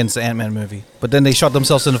 But then again, it's the Ant-Man movie. But then they shot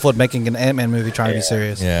themselves in the foot making an Ant-Man movie trying to be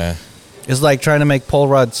serious. Yeah. It's like trying to make Paul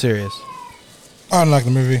Rudd serious. I don't like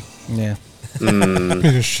the movie. Yeah.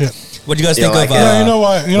 Piece of shit. What do you guys You think don't of? like it? Yeah, you know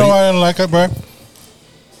why? You know why I didn't like it, bro?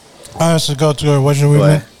 I used to go to a watching with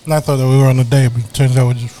Why? me, and I thought that we were on a date, but it turns out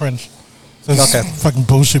we're just friends. So it's Okay. fucking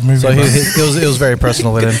bullshit movie. So bro. it was very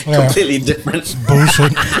personal with him. Yeah, Completely different.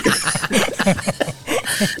 bullshit.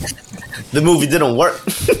 The movie didn't work.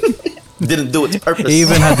 Didn't do its purpose. He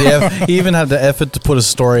even had the effort to put a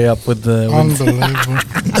story up with the Unbelievable.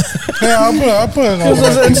 Yeah, I'll put it it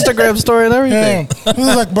was on. an Instagram story and everything. Yeah, this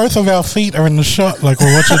is like both of our feet are in the shot. Like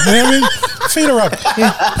we're watching. You know what I mean? Feet are up.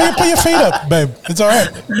 Yeah. Put your feet up, babe. It's all right.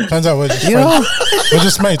 Turns out we're just You friends. know, We're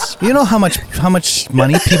just mates. you know how much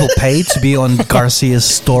money people paid to be on Garcia's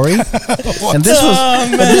story, and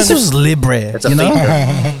this was libre. It's a You know,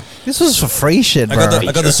 feature. this was for free shit, I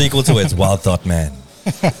bro. got the sequel to it. It's Wild Thought Man.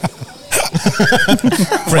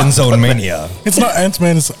 Friend Zone Mania. It's not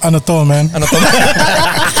Ant-Man, it's Anatol, man. Anatol,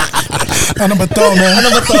 man.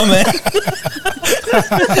 Another man.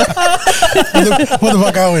 What the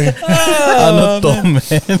fuck are we? Another man.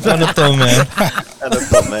 I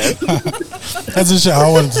don't know, man. That's the shit I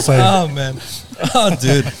wanted to say. Oh man. Oh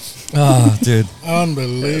dude. Oh dude.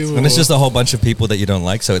 Unbelievable. And it's just a whole bunch of people that you don't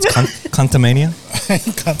like, so it's Cuntamania.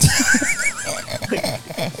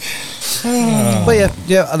 But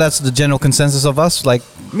yeah, that's the general consensus of us. Like,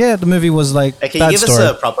 yeah, the movie was like Hey, can bad you give story.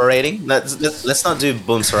 us a proper rating? Let's not do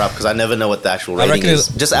boom syrup because I never know what the actual I rating reckon is.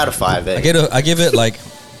 Just out of 5, eh? I give it like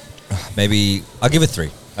maybe I'll give it 3.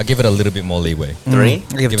 I'll give it a little bit more leeway. 3? I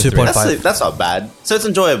give it Give it 2.5. That's not bad. So it's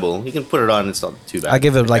enjoyable. You can put it on. It's not too bad. I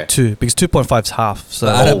give it like Okay. 2 because 2.5 is half. So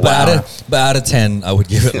But, wow. out of 10, I would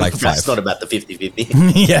give it like 5. That's not about the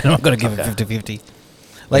 50-50. yeah, I'm not gonna give Okay. it 50-50.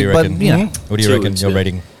 What do Like, you but reckon? you know, What do you Two, reckon your two.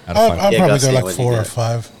 rating out of 5? I'll Yeah, probably Garcia, go like what do 4 you or get?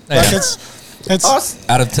 5. Yeah. Like it's Oh,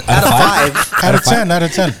 Out of out of 5? 5. out of 10, out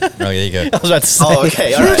of 10. Oh, there you go. I was about to say. Oh,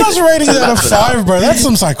 okay. All Who right. does ratings So out of that's enough. 5, bro? That's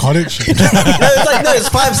some psychotic shit. No, it's like no, it's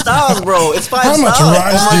 5 stars, bro. It's 5 How stars. much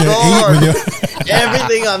rice do you eat with your...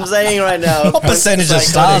 Everything I'm saying right now. What percentage of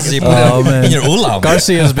Psychotic. stars do you put Oh, man. in your ulam?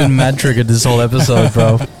 Garcia's been mad triggered this whole episode,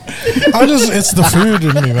 bro. It's the food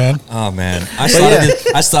in me, man. Oh man, yeah.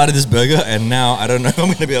 I started this burger and now I don't know if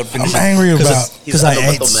I'm gonna be able to finish I'm it. angry about... because He's I a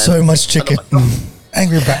ate little so man. much chicken.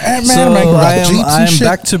 Angry about Ant-Man. So I'm angry I about Jeeps am and shit.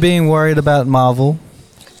 back to being worried about Marvel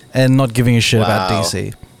and not giving a shit about Wow.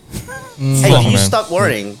 DC. Hey, Oh, you man. stop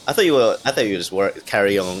worrying. I thought you were just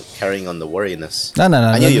carrying on the worriness. No.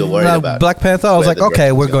 I knew you were worried about Black Panther. I was where like, the okay,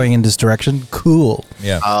 direction's we're going. going in this direction. Cool.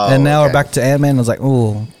 Yeah. Oh, And now we're okay. back to Ant-Man. I was like,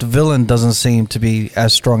 oh, the villain doesn't seem to be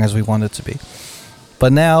as strong as we want it to be.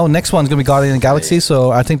 But now, next one's going to be Guardian of the Galaxy,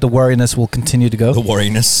 so I think the worriness will continue to go. The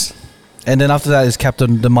worriness. And then after that is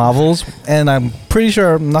Captain the Marvels, and I'm pretty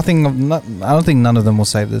sure I don't think none of them will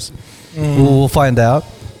save this. We'll find out,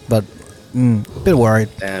 but a bit worried.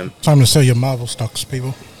 Damn. Time to sell your Marvel stocks,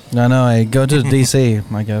 people. No, I go to DC,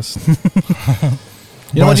 I guess.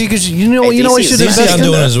 You know what? You know Hey, what DC you should is DC invest I'm in?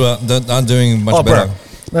 doing as well. I'm doing much Oh, better. bro,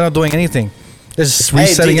 they're not doing anything. They're just Hey,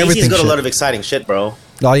 resetting DC's everything. got a shit. lot of exciting shit, bro.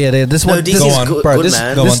 Oh yeah, this No, one. DC's Go on. good, Bro, good this,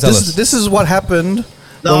 man. Go on, tell us. this is what happened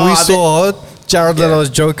No, when we I've been- saw Jared Yeah. Leto's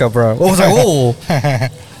Joker, bro. I was like, oh,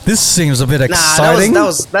 this seems a bit Nah, exciting. that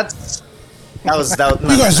was.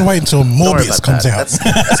 You guys wait until Don't worry Morbius about comes that.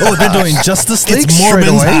 out. Oh, they're doing Justice League It's straight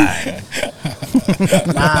Morbin's away.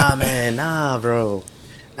 high. Nah, man, nah, bro.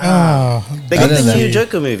 Ah, They got I don't the know. new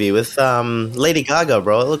Joker movie with Lady Gaga,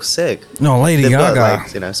 bro. It looks sick. No, Lady They've Gaga.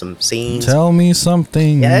 got like some scenes. Tell me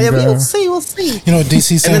something. Yeah, girl. we'll see. you know what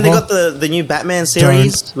DC And said? then they bro? got the new Batman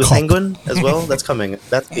series Don't with cop. Penguin as well. That's coming.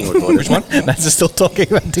 That's being recorded. Which one? That's still talking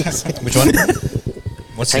about DC. Which one?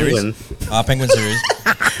 What series? Penguin. Penguin series.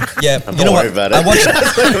 Yeah, Don't you know worry what? about it. I watched.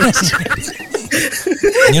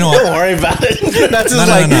 You know Don't what? worry about it. That's No, just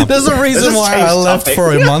no, like, no, no. there's a reason Let's just why change I left topic.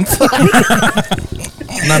 for a month.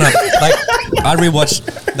 No. Like I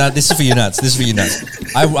rewatched. Now this is for you nuts.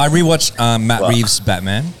 I rewatched Matt Wow. Reeves'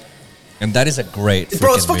 Batman, and that is a great.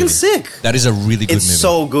 Bro, it's freaking fucking movie. sick. That is a really good It's movie.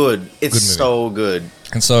 so good. It's Good movie. so good.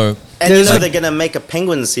 And so And you know Like- they're gonna make a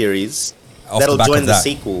Penguin series Off that'll the back join of the that.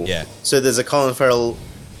 sequel. Yeah. So there's a Colin Farrell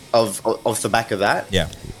of off the back of that. yeah,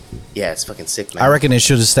 Yeah, it's fucking sick, man. I reckon it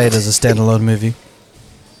should have stayed as a standalone movie.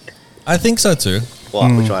 I think so too.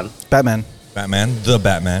 What? Which one? Batman. Batman, the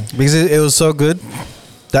Batman. Because it was so good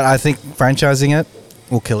that I think franchising it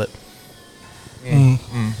will kill it.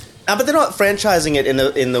 But they're not franchising it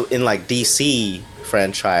in like DC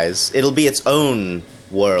franchise. It'll be its own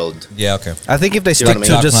world. Yeah, okay. I think if they know stick what I mean?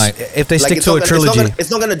 to Dark just Knight. if they Like, stick it's to not a gonna- trilogy,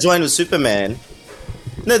 It's not gonna join with Superman.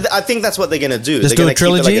 No, I think that's what they're gonna do. Just they're do a gonna keep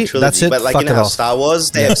trilogy, it like a trilogy. that's it, But like fuck you know it how off. Star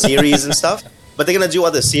Wars, they have series and stuff. But they're gonna do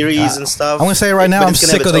other series and stuff. I'm gonna say it right now, But I'm it's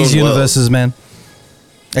gonna have sick of its these own world. universes, man.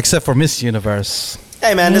 Except for Miss Universe.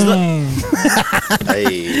 Hey man, there's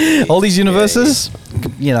hey. All these universes,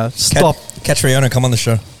 you know, stop. Catriona, come on the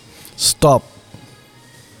show. Stop.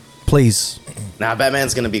 Please. Nah,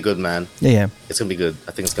 Batman's gonna be good, man. Yeah. It's gonna be good.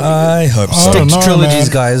 I think it's gonna I be good. hope I so. Stick don't to know, trilogies,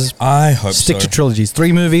 man. guys. I hope Stick so. to trilogies.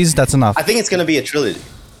 3 movies, that's enough. I think it's gonna be a trilogy.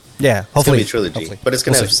 Yeah, It's gonna hopefully. be a trilogy, Hopefully. but it's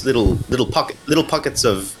gonna We'll have see. little pockets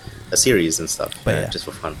of a series and stuff. But yeah. Just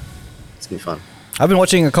for fun. It's gonna be fun. I've been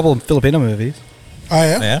watching a couple of Filipino movies. Oh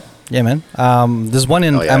yeah. Yeah. Yeah, man. There's one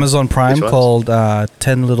in Oh, yeah? Amazon Prime Which ones? called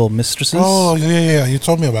 10 Little Mistresses. Oh yeah. You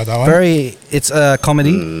told me about that one. It's a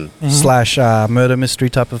comedy slash murder mystery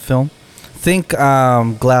type of film. Think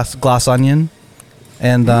Glass Onion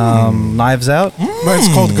and Knives Out. But it's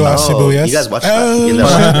called Glass Oh, Sibuyas. you guys watched that? You know,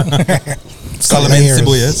 Salamin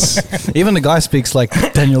Hilarious. Sibuyas. Even the guy speaks like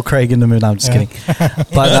Daniel Craig in the movie. No, I'm just kidding.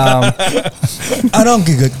 But I don't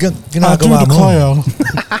I do declare.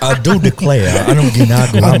 I do declare. I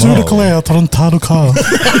don't I do declare. Tarantado car.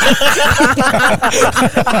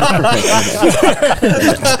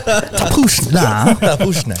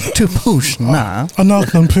 to push na. A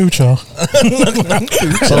knock on poocher.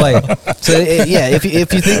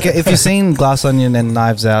 If you've seen Glass Onion and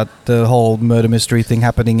Knives Out, the whole murder mystery thing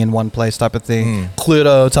happening in one place type of thing,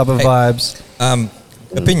 Cluedo type of vibes.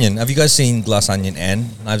 Opinion. Have you guys seen Glass Onion and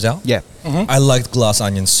Knives Out? Yeah. I liked Glass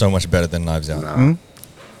Onion so much better than Knives Out.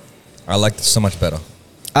 I liked it so much better.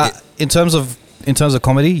 In terms of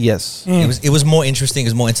comedy, yes. It was more interesting. It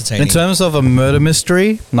was more entertaining. In terms of a murder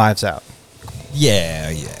mystery, Knives Out.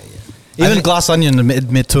 yeah. Even think- Glass Onion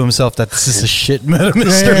admit to himself that this is a shit murder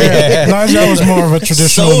mystery. Yeah. Knives Out was more of a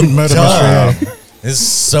traditional So murder dumb. mystery. Yeah. It's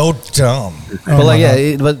so dumb. But like,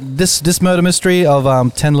 yeah, but this murder mystery of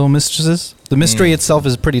 10 Little Mistresses, the mystery itself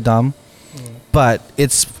is pretty dumb, but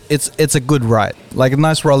it's a good ride, like a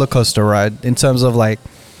nice roller coaster ride in terms of like,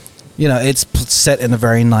 you know, it's set in a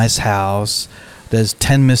very nice house. There's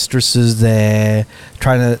 10 mistresses there.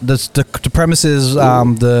 The premise is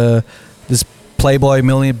this playboy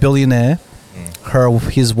billionaire,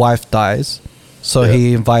 his wife dies. So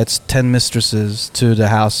he invites 10 mistresses to the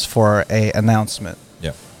house for a announcement.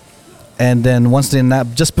 Yeah. And then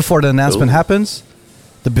just before the announcement happens,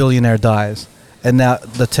 the billionaire dies. And now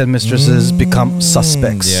the 10 mistresses become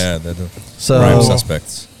suspects. Yeah, they're the So- prime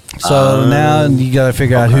suspects. So now you got to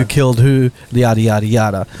figure out who killed who, yada yada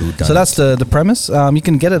yada. Who done So that's the premise. You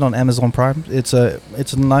can get it on Amazon Prime. It's a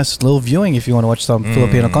nice little viewing if you want to watch some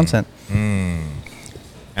Filipino content.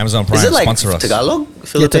 Amazon Prime is it like sponsor us. Tagalog?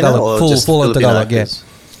 Filipino Tagalog. or Full- just full on Filipino Tagalog, yeah. actors?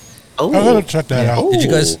 Oh, I gotta check that out. Oh, Did you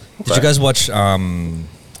guys okay. watch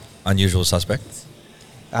Unusual Suspects?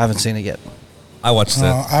 I haven't seen it yet. I watched it.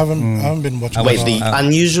 I haven't been watching. Wait, that. the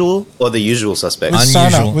unusual or the usual suspect? With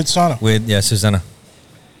Sana. With Susanna.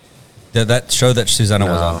 That show that Susanna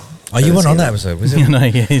was No. on. Oh, you weren't on that episode, was it? You know,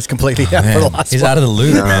 yeah, he's completely out for the Man, last he's one. out of the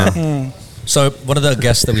loop, man. So one of the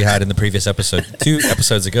guests that we had in the previous episode, 2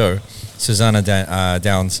 episodes ago, Susanna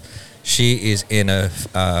Downs, she is in a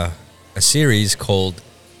series called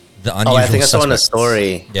The Unusual Oh, I think I saw in a Suspects.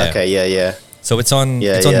 story. Yeah. Okay, yeah. So it's on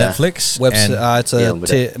Yeah, it's on yeah. Netflix. It's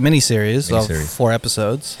and a mini-series of Miniseries. 4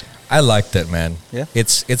 episodes. I liked it, man. Yeah?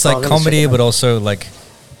 It's Oh, like I'm gonna comedy, check it but out. also like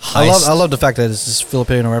I heist. love the fact that it's this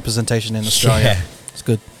Filipino representation in Australia. Yeah. It's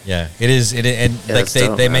good. Yeah, it is. And Yeah, like that's they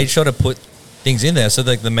dope, made man. sure to put things in there. So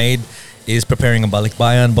like the maid is preparing a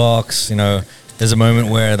balikbayan box. You know, there's a moment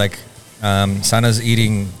where like Sana's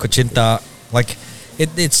eating cochinta. Like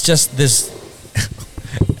it's just this.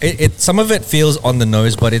 Some of it feels on the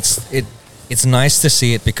nose, but it's nice to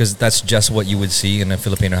see it because that's just what you would see in a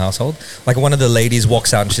Filipino household. Like one of the ladies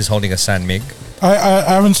walks out and she's holding a San Mig. I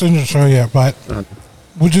haven't seen the show yet, but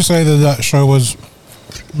would you say that show was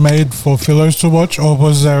made for Philos to watch, or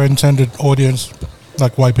was their intended audience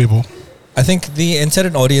like white people? I think the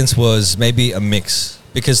intended audience was maybe a mix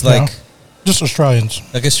because like. Yeah. Just Australians.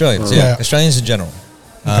 Like Australians, Yeah. Australians in general,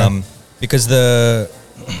 because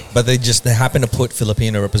but they happen to put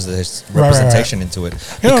Filipino representation into it. You know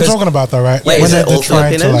what I'm Because- talking about, though, right? Wait, when is it they're all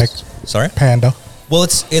trying to like Filipinos? Sorry, pander. well,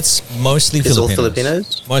 it's mostly It's all Filipinos.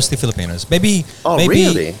 Filipinos? Mostly Filipinos. Maybe Oh, maybe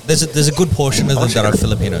really? there's a good portion of them that are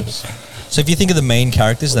Filipinos. So if you think of the main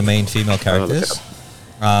characters, the main female characters,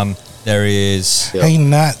 there is. Yeah. Hey,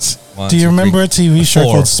 Nats, One, do you two, remember three, a TV show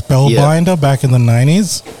four. called Spellbinder back in the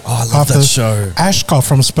 90s? Oh, I love that show. Ashcott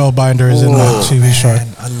from Spellbinder is in that TV show.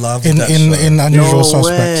 I love In that show. in Unusual No Suspects.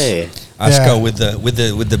 way. Ashka Yeah. with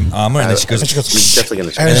the armor, and then she goes. And she goes, We're definitely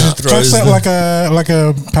gonna check And it she out. throws chucks it them. like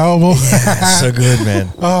a Powerball. so good,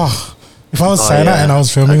 man. Oh, if I was Oh, Santa yeah. and I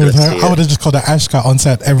was filming I with gotta her, see I would have just called her Ashka on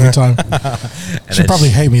set every time. And She'd then probably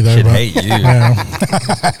hate me though. She'd but hate you.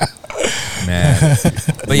 yeah. Man.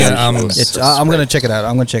 But yeah, I'm gonna check it out.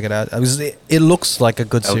 I'm gonna check it out. It looks like a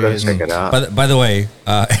good I'll go series. check it out. by the way,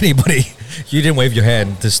 anybody, you didn't wave your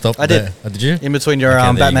hand to stop. I did. Did you? In between your Okay,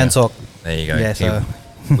 there you Batman go. talk. There you go. Yeah, so-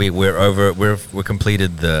 We're over. We're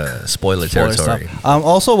completed the spoiler Spoiler territory. stuff.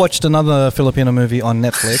 Also watched another Filipino movie on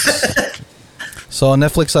Netflix. So on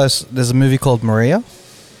Netflix, there's a movie called Maria.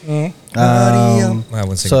 One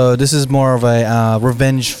second. So this is more of a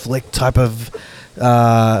revenge flick type of.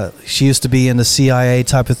 She used to be in the CIA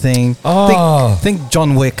type of thing. Oh. Think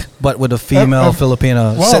John Wick, but with a female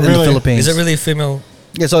Filipino wow, set in the really? Philippines. Is it really a female?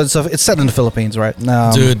 Yeah, so it's set in the Philippines, right?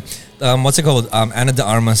 Dude, what's it called? Anna de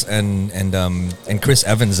Armas and Chris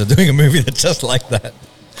Evans are doing a movie that's just like that.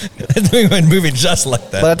 They're doing a movie just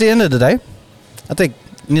like that. But at the end of the day, I think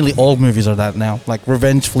nearly all movies are that now, like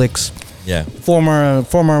revenge flicks. Yeah. Former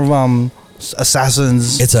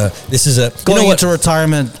assassins. This is a Going into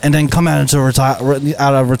retirement and then come out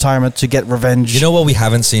out of retirement to get revenge. You know what we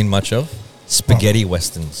haven't seen much of? Spaghetti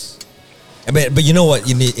westerns. I mean, but you know what?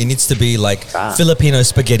 It needs to be like Filipino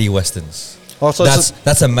spaghetti westerns. Also,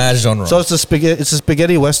 That's a mad genre. so it's a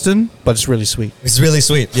spaghetti western, but it's really sweet. It's really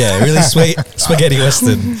sweet. Yeah, really sweet spaghetti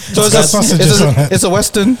western. So sausages on it. it's a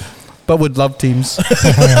western, but with love teams.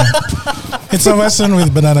 It's a western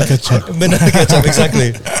with banana ketchup. Banana ketchup, exactly,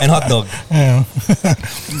 and hot dog. Yeah.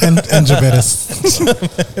 and Jabettes.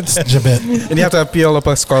 It's Jabet. And you have to have Piolo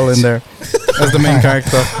Pascual in there as the main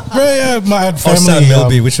character. Bro, yeah, I had Or family. Sam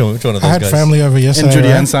Milby. Which one of those I had guys? family over yesterday. And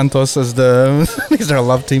Julian right? Santos as the these are a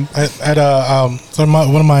love team. I had so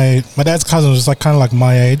one of my dad's cousins was like kind of like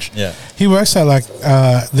my age. Yeah. He works at like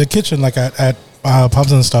the kitchen like at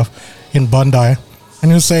pubs and stuff in Bondi,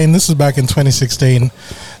 and he was saying this is back in 2016.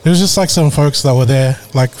 There was just like some folks that were there,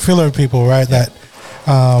 like Philo people, right? That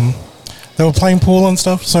they were playing pool and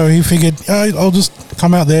stuff. So he figured, I'll just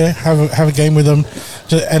come out there, have a game with them,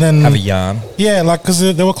 and then Have a yarn. yeah, like because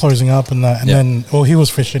they were closing up and that, and then he was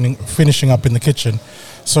finishing up in the kitchen,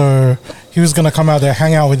 so he was gonna come out there,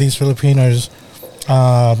 hang out with these Filipinos,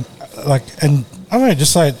 like, and I don't know,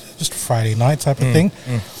 just Friday night type of thing.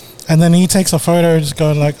 And then he takes a photo, just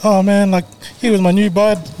going like, "Oh man, like he was my new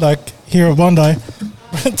bud, like here at Bondi."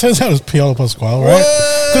 It turns out it was Piolo Pascual, right?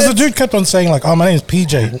 Because the dude kept on saying like, "Oh, my name's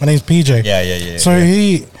PJ. My name's PJ." Yeah. So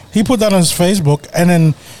he put that on his Facebook, and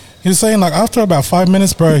then he was saying like after about 5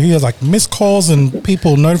 minutes, bro, he has like missed calls and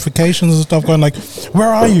people notifications and stuff going like, "Where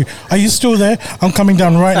are you? Are you still there? I'm coming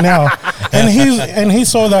down right now." and he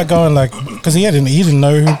saw that going like, because he didn't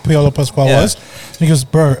know who Piolo Pascual was. He goes,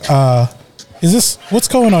 "Bro, is this what's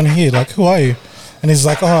going on here? Like, who are you?" And he's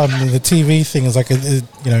like, "Oh, the TV thing is like, you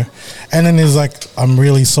know." And then he's like, "I'm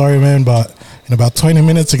really sorry, man, but in about 20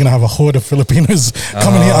 minutes, you're gonna have a horde of Filipinos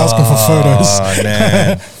coming here asking for photos." Oh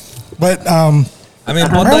man. But I mean,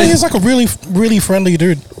 apparently he's like a really, really friendly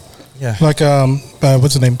dude. Yeah. Like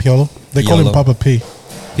what's his name? Piolo. They call him Piolo. Papa P.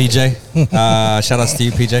 PJ. Shout outs to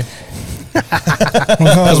you, PJ.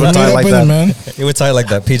 Because we're tight like that. man. You were tight like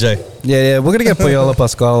that, PJ. Yeah, we're gonna get Piolo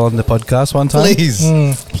Pascual on the podcast one time. Please, It's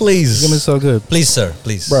gonna be please, so good. please, sir,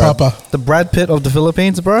 please. Bro, Papa. the Brad Pitt of the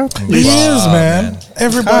Philippines, bro. He is, man.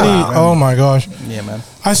 Everybody. Oh my gosh. Yeah, man.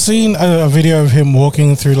 I seen a video of him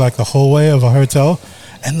walking through like the hallway of a hotel,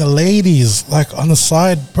 and the ladies like on the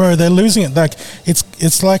side, bro, they're losing it. Like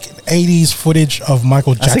it's like 80s footage of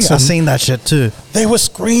Michael I think Jackson. I've seen that shit too. They were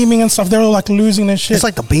screaming and stuff. They were like losing their shit. It's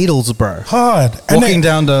like the Beatles, bro. hard. And Walking they-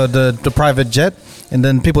 down the private jet, and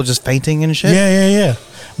then people just fainting and shit. Yeah.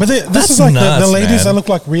 But this That's is like the nuts, ladies man. that look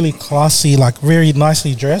like really classy, like very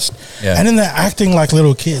nicely dressed. Yeah. And then they're acting like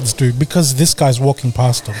little kids, dude, because this guy's walking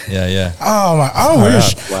past them. Yeah. Oh my! I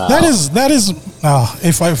wish Wow. that is.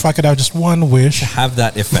 If I could have just one wish, Have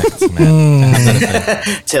that effect, man. Have that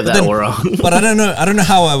effect. Tip that around. But I don't know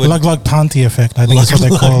how I would. lug lug panty effect. I think that's what they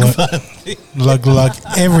call it. Lug lug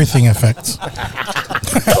everything effects.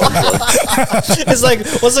 It's like,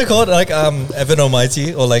 what's it called? Like Evan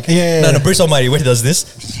Almighty or like Yeah. no, Bruce Almighty when he does this,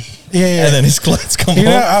 Yeah. and then his clothes come You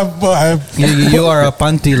know, off. You are a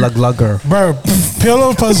Panty Lag Lagger. bro,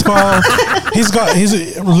 Piolo Pascual,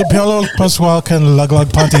 Piolo Pascual can lug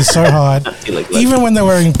lug panties so hard. Lag Lag. Even when they're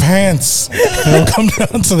wearing pants, they'll come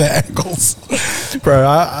down to their ankles.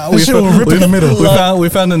 Bro, This shit will rip in the middle. We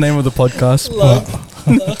found the name of the podcast.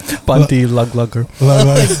 Panty Lag Lagger. Lug,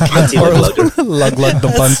 lug. Panty Lag Lag. Lug Lug the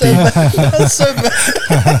Panty. That's so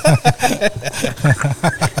bad.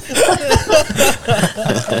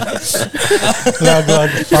 Lug lug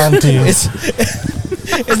panty.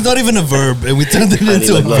 It's not even a verb, and we turned it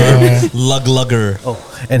into a Lug verb. Lug lugger. Oh,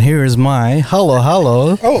 and here is my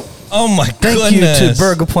hello. Oh, Oh my Thank goodness. you to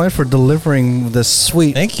Burger Point for delivering the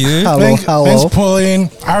sweet. Thank you. Hello. Thanks, Pauline.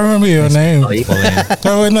 I remember your name. Pauline.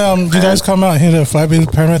 So when you guys come out here to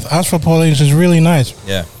Flatbeat Penrith, ask for Pauline. She's really nice.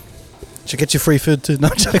 Yeah. Should get you free food too. No,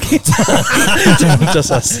 I'm joking.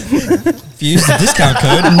 Just us. If you use the discount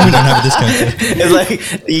code, we don't have a discount code. It's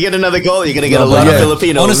like you get another goal, you're gonna get a No, lot but of yeah.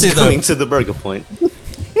 Filipinos Honestly, though- coming to the Burger Point.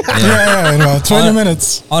 Yeah, in about 20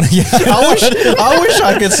 minutes. Yeah. I wish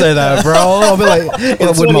I could say that, bro. I'll be like with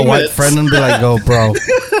my 20 white minutes. friend and be like, "Go, bro.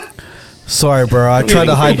 Sorry, bro. I tried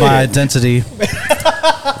to hide my identity, but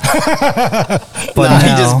Nah, now he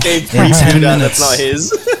just gave free in 10 food out minutes, that's not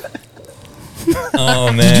his.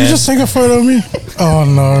 Oh man. Did you just take a photo of me? Oh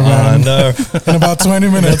no, man. no. In about 20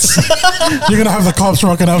 minutes, you're gonna have the cops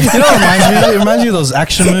rocking up. You know, it reminds me of those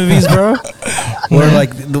action movies, bro, where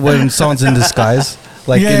like when someone's in disguise,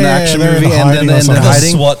 like in the action they're in movie, and hiding then or and then something. The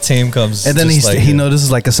hiding, SWAT team comes. and then just like, he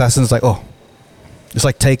notices like assassins, like, oh, it's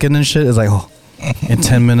like Taken and shit. It's like, oh, in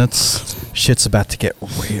 10 minutes, shit's about to get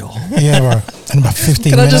real. Yeah, bro. In about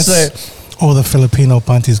 15 Can I minutes, just say- all the Filipino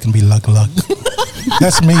panties can be lug lug.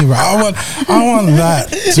 That's me, bro. I want that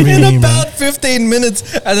to be in me, about man. 15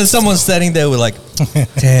 minutes, and then someone's standing there with like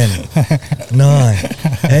 10, 9.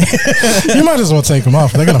 You might as well take them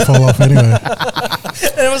off. They're gonna fall off anyway.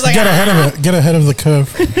 And it was like, Get ahead of it. Get ahead of the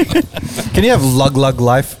curve. Can you have Lug Lug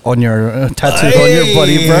Life on your tattooed on your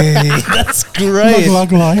body, bro? That's great.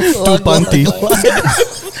 Lug lug life. Tu panty.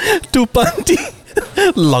 Tu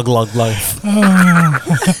panty. Lug Lug Life.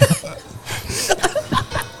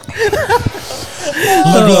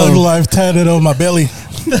 Lug lug life tatted on my belly.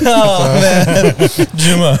 Oh man,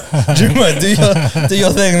 Juma, do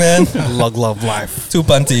your thing, man. Lug Lug Life. Tu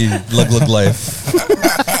panty, lug life.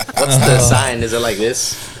 What's the sign? Is it like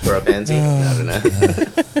this for a panty? I don't know.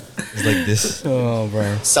 It's like this. Oh,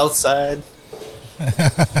 bro. South side.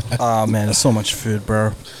 Oh, man, there's so much food,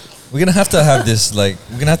 bro. We're gonna have to have this. Like,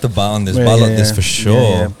 we're gonna have to buy on this, buy on this for sure.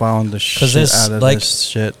 Yeah, buy on the shit there's, out of like- this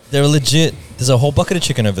shit. They're legit. There's a whole bucket of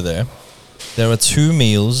chicken over there. There are 2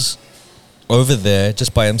 meals over there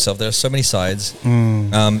just by himself. There are so many sides,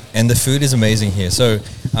 and the food is amazing here. So,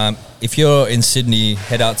 if you're in Sydney,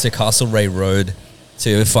 head out to Castlereagh Road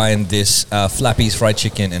to find this Flappy's fried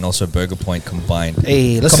chicken and also Burger Point combined.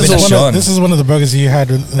 Hey, let's Come just in one Sean. This is one of the burgers you had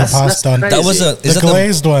in the That's past. Done. crazy. That was a. The Is it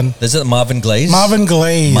glazed one. Is it Marvin Glaze? Marvin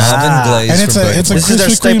Glaze. Marvin Glaze. And it's from a Burger it's a This is their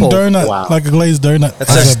Krispy Kreme staple. donut, Wow. like a glazed donut. It's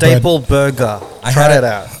as their a bread. staple burger. I Try had it it.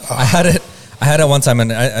 out. I had it one time,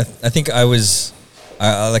 and I think I was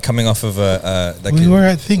like coming off of a like We a- were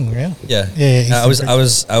at thing, yeah.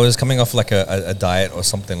 I was coming off like a diet or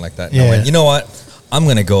something like that. And I Yeah. went, you know what? I'm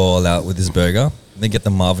gonna go all out with this burger. Then get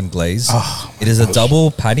the Marvin Glaze. Oh, It is a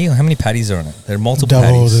double patty. How many patties are on it? There are multiple Double.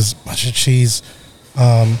 patties. There's a bunch of cheese.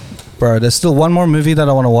 Bro, there's still one more movie that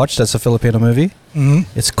I want to watch that's a Filipino movie. Mhm.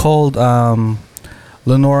 It's called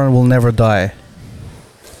Lenore Will Never Die.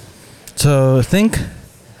 So think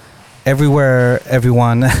everywhere,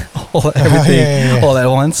 everyone, everything, yeah. all at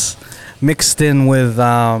once, mixed in with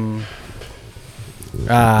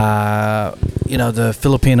the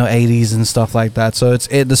Filipino 80s and stuff like that. So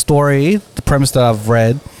the story, the premise that I've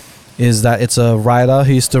read is that it's a writer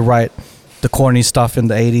who used to write the corny stuff in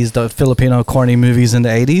the 80s, the Filipino corny movies in the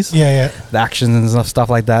 80s, Yeah. the action and stuff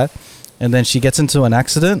like that. And then she gets into an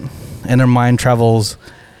accident and her mind travels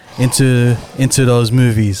into those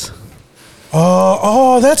movies.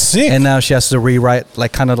 Oh, that's sick. And now she has to rewrite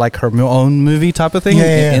like kind of like her own movie type of thing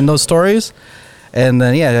Yeah. in those stories. And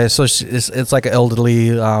then so it's like an elderly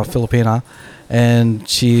Filipina, and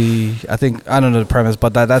I don't know the premise,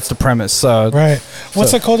 but that's the premise. So Right.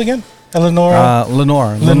 What's it called again? Eleonora.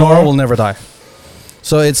 Lenore Will Never Die.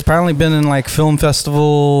 So it's apparently been in like film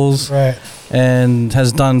festivals Right. and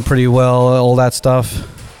has done pretty well, all that stuff.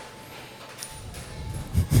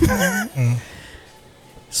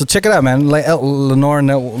 So check it out, man. Like Lenore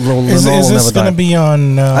will Is never this die. gonna be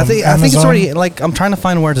on? I think it's Amazon? already like I'm trying to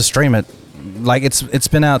find where to stream it. Like it's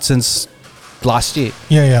been out since last year.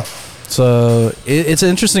 Yeah. So it's an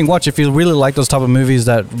interesting watch if you really like those type of movies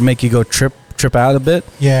that make you go trip out a bit.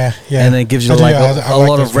 Yeah. And it gives you I do, like I a like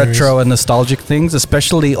lot those of retro movies. and nostalgic things,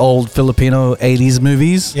 especially old Filipino 80s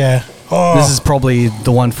movies. Yeah. Oh, This is probably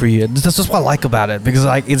the one for you. This is what I like about it because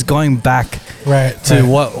like it's going back right to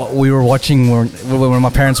what we were watching when my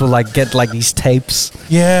parents would like get like these tapes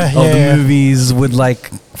Yeah. of the movies with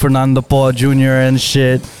like Fernando Po Jr. and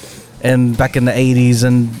shit, and back in the 80s.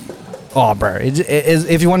 And oh, bro,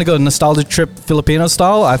 if you want to go nostalgic trip Filipino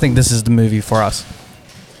style, I think this is the movie for us.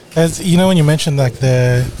 As you know, when you mentioned like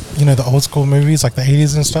the old school movies, like the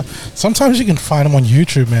 80s and stuff, sometimes you can find them on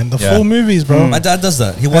YouTube, man. The Yeah. full movies, bro. My dad does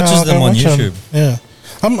that. He watches Yeah, them I'll on watch 'em. YouTube. Yeah.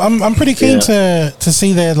 I'm pretty keen to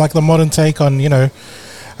see their like the modern take on, you know,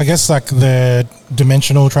 I guess like the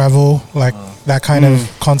dimensional travel, like that kind of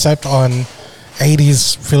concept on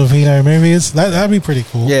 80s Filipino movies. That'd be pretty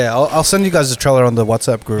cool. Yeah, I'll send you guys a trailer on the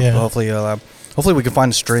WhatsApp group. Yeah. Hopefully we can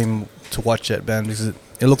find a stream to watch it, man, because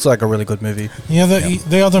it looks like a really good movie. Yeah,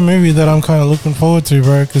 the other movie that I'm kind of looking forward to,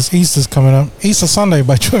 bro, because Easter's coming up. Easter Sunday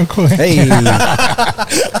by Joe Coy. Hey, you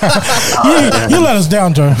let us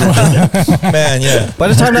down, Joe. Man, yeah. by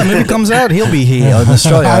the time that movie comes out, he'll be here in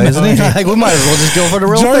Australia, isn't he? Like, we might as well just go for the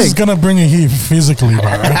real Joe's thing. gonna bring it here physically,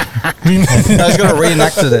 bro. He's gonna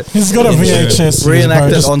reenact it. He's got a VHS. Reenact bro.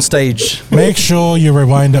 it Just on stage. make sure you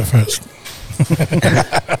rewind it first.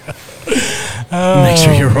 Make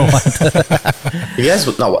sure you rewind. Have you guys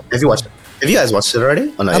Have you guys watched it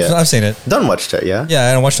already? Oh, not yet. I've seen it. Don watched it, yeah? Yeah,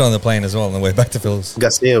 and I watched it on the plane as well on the way back to Phil's.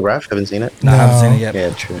 Garcia, Raf, haven't seen it? No, I haven't seen it yet. Yeah,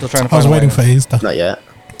 true. Still trying to I was find a waiting way. for Easter. Not yet.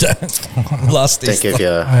 Last Don't Easter. get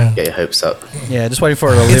your hopes up. Yeah, just waiting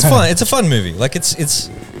for it to It's live. fun. It's a fun movie. Like it's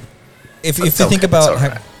if you okay, think it's about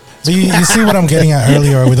alright. So you see what I'm getting at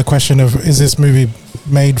earlier with the question of, is this movie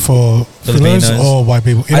made for Filipinos Filipinos. or white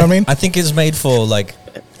people? You know what I mean? I think it's made for like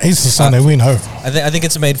Easter Sunday, we know. I think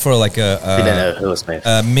it's made for like We don't know who was made.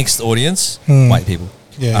 a mixed audience, white people.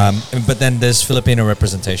 Yeah. But then there's Filipino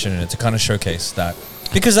representation in it to kind of showcase that.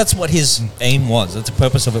 Because that's what his aim was. That's the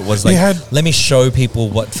purpose of it was like, let me show people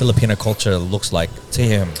what Filipino culture looks like to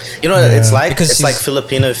him. You know what it's like? Because It's like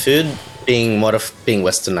Filipino food being being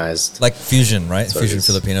westernized. Like fusion, right? That's what Fusion it is.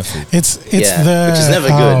 Filipino food. It's Yeah, the which is never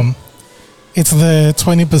good. It's the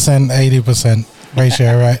 20%, 80%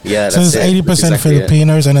 ratio, right? Yeah, so that's there's it. 80% Exactly it.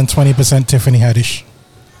 Filipinos and then 20% Tiffany Haddish.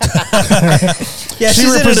 Yeah,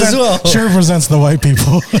 she's in it as well. She represents the white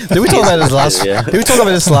people. Did we talk about this last? Yeah. Did we talk about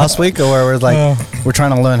this last week, or where we're like we're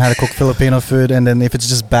trying to learn how to cook Filipino food, and then if it's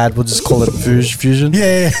just bad, we'll just call it fusion.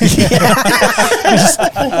 yeah.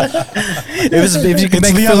 If you can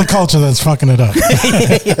It's make the other culture that's fucking it up.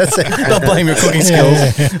 that's it. Don't blame your cooking skills.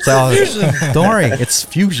 It's like, don't worry, it's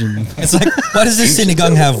fusion. It's like, why does this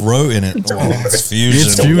sinigang have roe in it? Oh, it's fusion.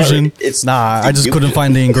 It's fusion. It's Nah, I just fusion. couldn't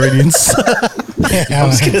find the ingredients. I'm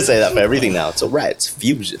just gonna say that for everything now. It's alright. It's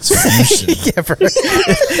fusion. Fusion. Yeah, bro.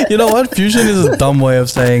 You know what? Fusion is a dumb way of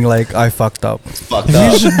saying like I fucked up. Fucked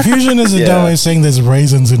up. Fusion is a Yeah. dumb way of saying there's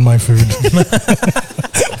raisins in my food.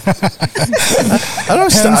 I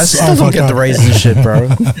Hence, still don't fucked get the up. raisin shit, bro.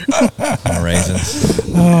 Raisins.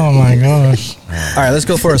 Oh my gosh. All right, let's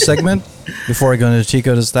go for a segment before we go into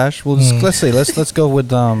Chico to Stash. We'll just let's see. Let's go with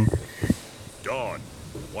Dawn,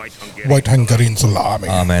 white Hungarian. White Hungarian salami.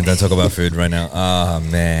 Oh man, don't talk about food right now. Oh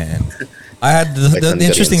man. I had the Hungarian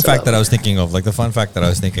interesting fact salad. that I was thinking of, like the fun fact that I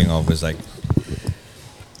was thinking of was like,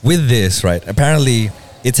 with this, right? Apparently,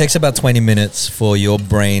 it takes about 20 minutes for your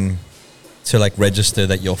brain to like register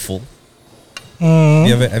that you're full.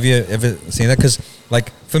 Have you ever seen that? Because like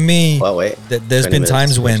for me, Well, wait. there's 20 been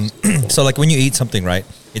times minutes. when, so like when you eat something, right?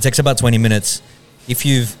 It takes about 20 minutes. If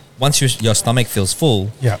once your stomach feels full,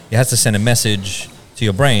 Yeah. it has to send a message to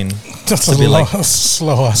your brain Just to a be like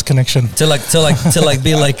slow ass connection. to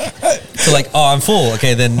oh, I'm full.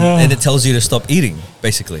 Okay, then and it tells you to stop eating,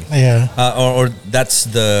 basically. Yeah. Or that's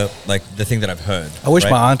the thing that I've heard. I wish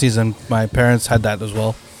right? my aunties and my parents had that as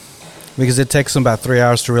well. Because it takes them about 3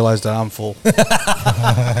 hours to realize that I'm full.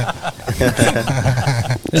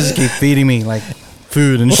 They just keep feeding me like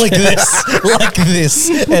food and like shit.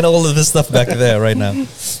 this, and all of this stuff back there right now.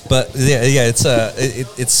 But yeah, it's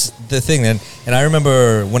the thing, and I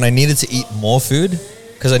remember when I needed to eat more food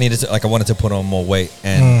because I wanted to put on more weight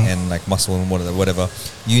and like muscle and whatever.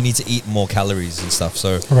 You need to eat more calories and stuff.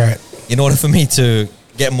 So Right. in order for me to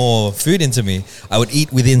get more food into me, I would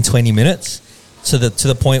eat within 20 minutes to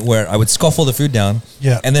the point where I would scoff all the food down.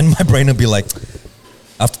 Yeah. And then my brain would be like,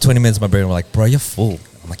 after 20 minutes, my brain would be like, bro, you're full.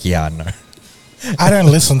 I'm like, yeah, I know. I don't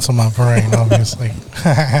listen to my brain, obviously.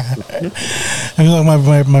 I feel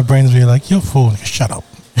like my brain's be like, you're full. Shut up.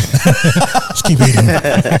 Just keep eating.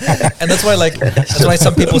 And that's why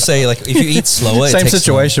some people say like if you eat slower, it Same takes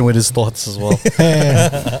situation with his thoughts as well.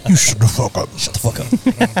 You shut the fuck up. Shut the fuck up.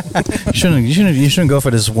 You shouldn't go for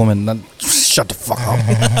this woman. Shut the fuck up.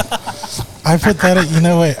 I put that, you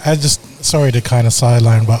know what, sorry to kind of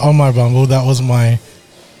sideline, but on my Bumble, that was my,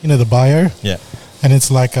 the bio. Yeah. And it's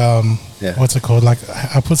like, what's it called? Like,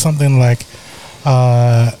 I put something like,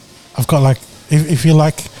 I've got like, if you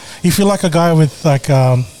like a guy with like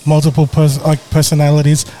multiple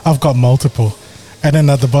personalities, I've got multiple. And then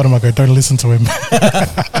at the bottom I go, don't listen to him.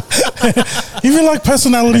 If you like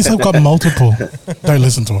personalities, I've got multiple. Don't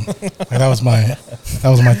listen to him. Like, that was my That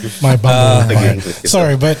was my bumble. Agreeing with yourself.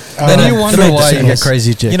 Sorry, but Then you the wonder main- why you get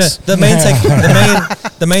crazy chicks. You know, the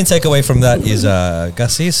main takeaway from that is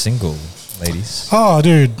Garcia's single, ladies. oh,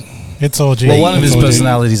 dude, it's OG. well, one of his It's OG.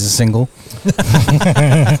 personalities is single. One of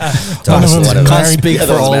Thomas, them's one of Can't married. speak The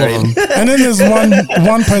for other all one's of them. And then there's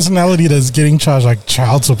one personality that's getting charged like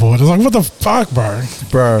child support. It's like, what the fuck, bro?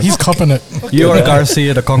 Bro, He's copping it. you are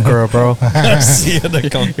Garcia the Conqueror, bro. Garcia the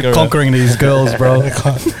Conqueror. Conquering these girls, bro.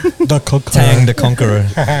 The cook. Tang the Conqueror.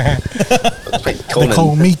 Wait, They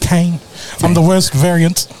call Conan. me Kane. I'm the worst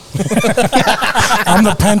variant. I'm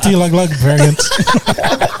the Panty Lag Lag variant.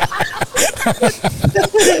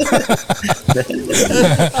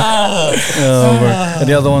 And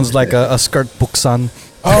the other one's like a skirt buksan.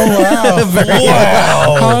 Oh wow!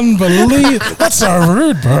 Wow! Unbelievable. That's so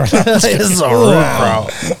rude, bro. It's so rude, bro.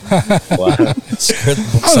 Wow. Skirt I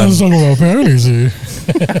buksan. was talking about panties here.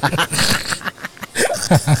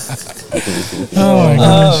 Oh my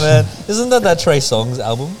gosh! Oh man, isn't that Trey Songz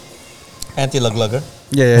album? Anti Lug Lugger.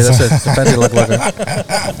 Yeah, that's it. Panty Lag Lag.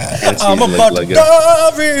 I'm about to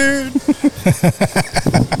dive in.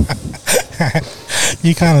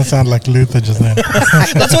 You kind of sound like Luther just then.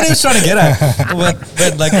 That's what he was trying to get at. But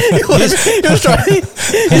like, He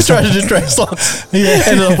was trying to do Trey songs. Yeah.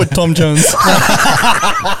 Ended up with Tom Jones. I'll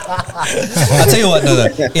tell you what, no,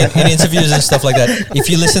 in interviews and stuff like that, if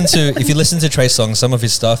you listen to Trey Songz, some of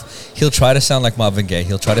his stuff, he'll try to sound like Marvin Gaye.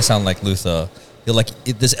 He'll try to sound like Luther. He'll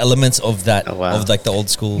there's elements of that, Oh, wow. of like the old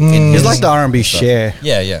school. He's like the R&B Cher.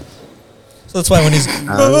 Yeah, yeah. So that's why when he's like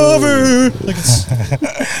it's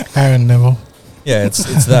Aaron Neville. yeah,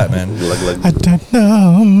 it's that, man. Lug, lug. I don't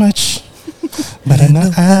know much, but I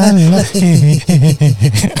know I love you.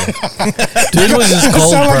 Dude was just It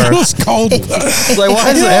cold, sounded like it bro. was cold. It's like, why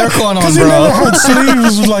is the aircon on, Because he never bro? had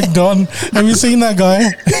sleeves like Don. Have you seen that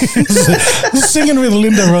guy? He's singing with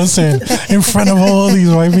Linda Ronstadt in front of all these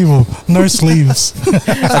white people. No sleeves.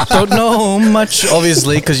 I don't know much,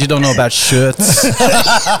 obviously, because you don't know about shirts.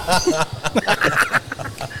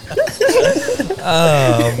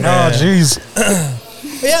 Oh man. Oh, jeez.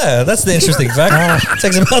 Yeah, that's the interesting fact. It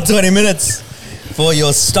takes about 20 minutes for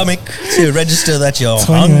your stomach to register that you're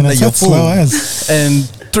 20 hungry, minutes. you're That's full. slow as. And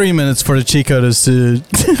 3 minutes for the Chicoters to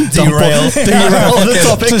Derail. derail the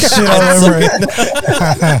topic. To shit all over it.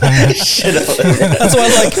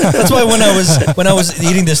 That's why when I was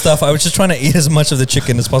eating this stuff, I was just trying to eat as much of the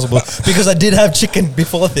chicken as possible because I did have chicken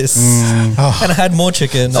before this, Oh, and I had more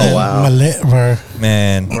chicken. Oh, wow. Mallet, bro.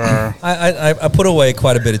 Man, I put away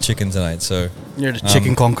quite a bit of chicken tonight, so You're the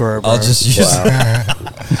chicken conqueror, bro. I'll just use.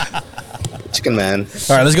 Wow. Chicken man.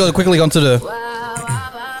 All right, let's go quickly on to the...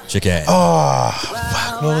 Chicken. Oh,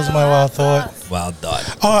 fuck. What was my wild thought? Well done.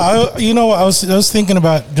 Oh, you know what? I was thinking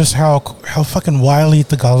about just how fucking wily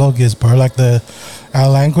Tagalog is, bro. Like our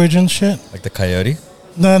language and shit. Like the coyote.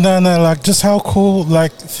 No. Like just how cool,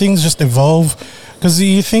 like things just evolve. Because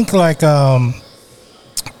you think like, I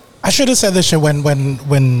should have said this shit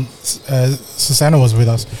when Susanna was with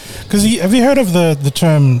us. Because have you heard of the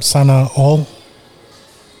term sana all?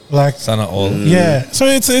 Like Sana all. yeah, so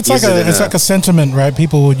it's like Use it in a sentiment, right?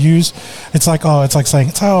 People would use. It's like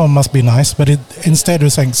saying oh, it must be nice, but instead we're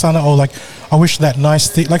saying sana oh, like I wish that nice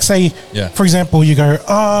thing. Like say, Yeah. for example, you go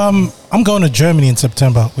I'm going to Germany in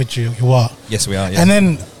September, which you are, Yes, we are. Yeah. and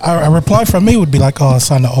then a reply from me would be like oh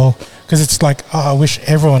sana oh, because it's like oh, I wish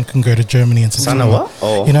everyone can go to Germany in September. Sana what?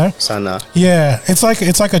 Oh, You know? Sana. Yeah, it's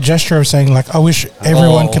like a gesture of saying like I wish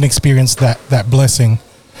everyone Oh. can experience that blessing.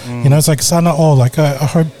 You know, it's like sana all like I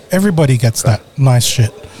hope everybody gets that nice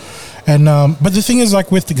shit. And but the thing is,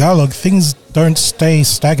 like with Tagalog, things don't stay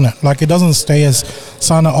stagnant. Like it doesn't stay as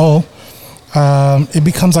sana all. It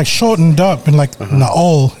becomes like shortened up and like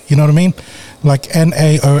naol. You know what I mean? Like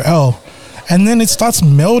NAOL, and then it starts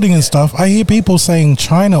melding and stuff. I hear people saying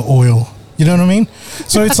China oil. You know what I mean?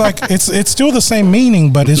 So it's like it's still the same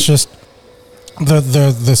meaning, but it's just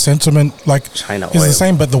the sentiment like China is the oil.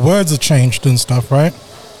 same, but the words are changed and stuff, right?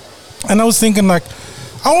 And I was thinking like,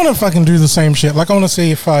 I want to fucking do the same shit. Like I want to see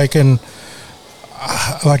if I can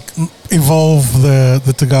like evolve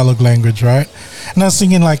the Tagalog language, right? And I was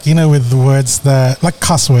thinking like, you know, with the words that like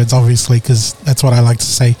cuss words, obviously, because that's what I like to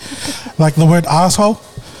say. Like the word asshole,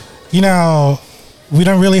 you know, we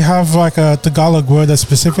don't really have like a Tagalog word that's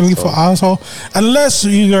specifically for asshole, unless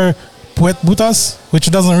you go puet butas, which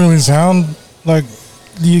doesn't really sound like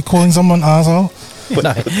you calling someone asshole.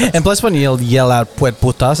 No. And plus, when you yell out "puet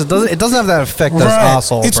putas," it doesn't have that effect as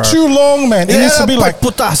asshole. It's bro. too long, man. It needs to be like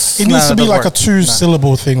putas. it needs to be like a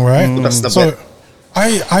two-syllable thing, right? That's the So bit.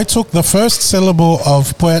 I took the first syllable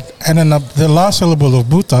of puet and then the last syllable of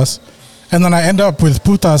butas, and then I end up with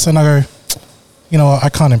putas, and I go, you know what, I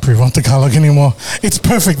can't improve on Tagalog anymore. It's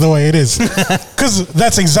perfect the way it is. Because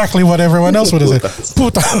that's exactly what everyone else would have said.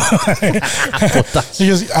 Puta.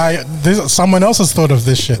 Because someone else has thought of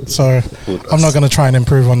this shit. So I'm not going to try and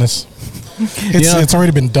improve on this. It's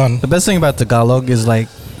already been done. The best thing about Tagalog is like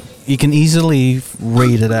you can easily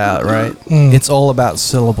read it out, right? It's all about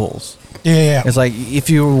syllables. Yeah. It's like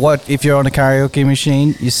if you're on a karaoke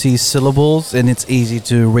machine, you see syllables and it's easy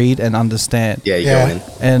to read and understand. Yeah, you go in.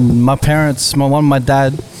 And my parents, my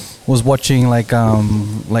dad was watching like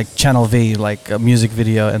Channel V, like a music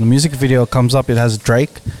video, and the music video comes up. It has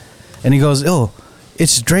Drake, and he goes, "Oh,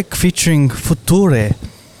 it's Drake featuring Future."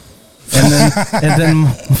 And then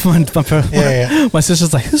my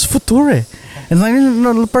sister's like, "Who's Future?" And like,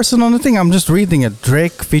 no, the person on the thing, I'm just reading it.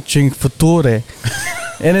 Drake featuring Future.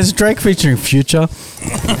 And it's Drake featuring Future.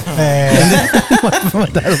 And then my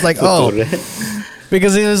dad was like, oh.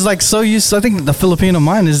 Because he was like so used to, I think the Filipino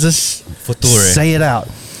mind is just Future. say it out.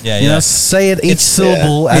 Yeah, you know, say it each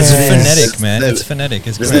syllable as it's it is. phonetic, man. It's phonetic.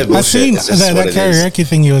 It's great. I've seen that karaoke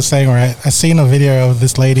thing you were saying, right? I've seen a video of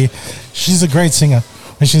this lady. She's a great singer.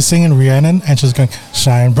 And she's singing Rhiannon, and she's going,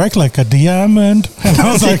 shine bright like a diamond. And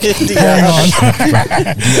I was like, hang on.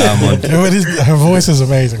 Diamond. Her voice is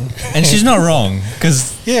amazing. And she's not wrong,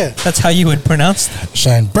 because that's how you would pronounce that.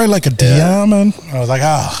 Shine bright like a diamond. I was like,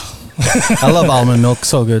 I love almond milk,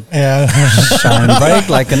 so good. Yeah. Shine bright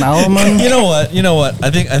like an almond. You know what?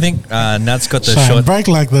 I think Nat's got the shine short. bright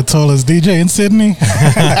like the tallest DJ in Sydney.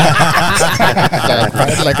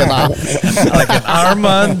 like an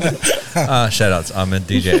Armand. Shout outs, Armand,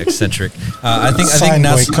 DJ Eccentric. I think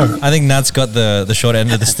Nat's got the short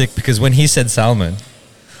end of the stick, because when he said salmon,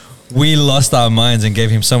 we lost our minds and gave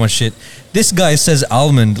him so much shit. This guy says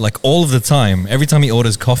almond like all of the time, every time he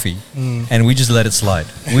orders coffee, and we just let it slide.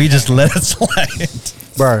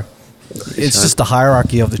 Bro, it's just the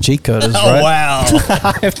hierarchy of the cheat coders, Oh, right? wow.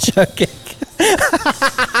 I'm joking.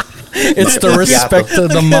 It's the respect of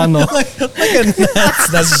the mano.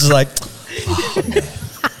 That's just like...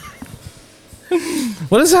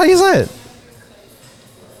 What is how you say it?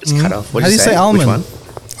 It's cut off. What How do you say almond? Which one?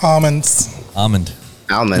 Almonds. Almond.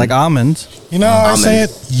 Almond. Like almond. You know how I say it?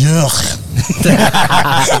 Yuck.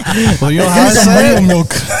 Well, you know how I Some say real it?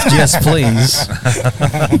 milk. Yes, please.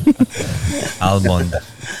 Almond.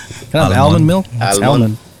 Can I have almond milk? It's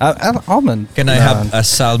Almond. Almond. Can I have a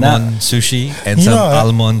salmon sushi and some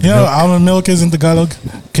almond You know, milk? almond milk is in Tagalog.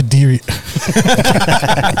 Kadiri.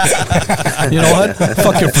 You know what?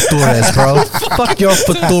 Fuck your futures, bro. Fuck your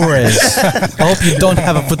futures. I hope you don't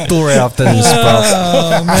have a future after this, bro.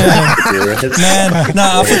 Oh, man.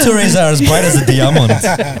 Nah, our futures are as bright as the diamond.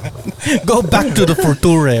 Go back to the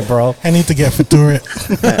future, bro. I need to get Future.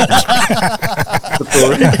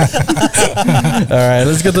 All right,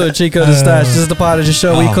 let's get to the Chico the Stash. This is the part of the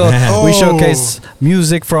show we showcase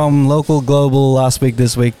music from local, global, last week,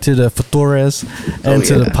 this week, to the futures and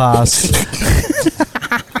to the past.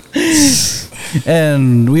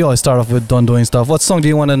 And we always start off with Don doing stuff. What song do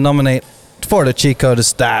you want to nominate for the Chico the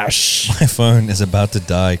Stash? My phone is about to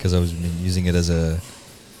die because I was using it as a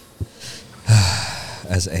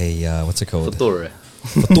what's it called? Future.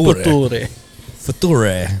 Future.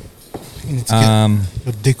 You need to get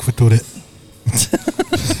your dick Future.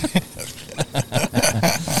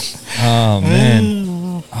 Oh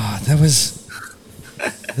man. There's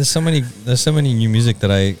so many new music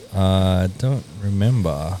that I don't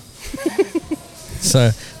remember.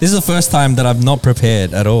 So this is the first time that I'm not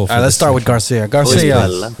prepared at all. All right, let's start with Garcia. Garcia,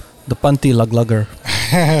 the Panty Lag Lagger.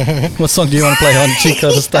 What song do you want to play on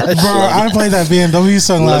Chico the Stash? Bro, I played that BMW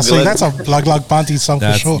song last week. That's a Lag Lag Panty song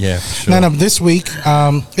for sure. Yeah, for sure. No, this week,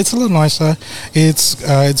 it's a little nicer.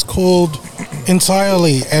 It's called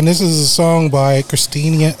Entirely, and this is a song by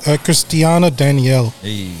Christiana Danielle.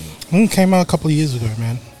 Hey, It came out a couple of years ago,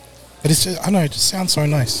 man. But it's just, I don't know, it just sounds so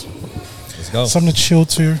nice. let's go. Something to chill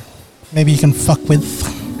to. Maybe you can fuck with.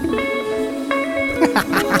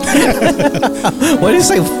 Why do you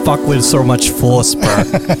say fuck with so much force, bro?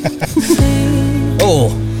 Oh.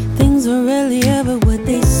 Things are really ever what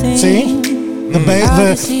they say. See?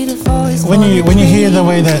 When you hear the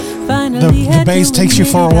way that the bass takes you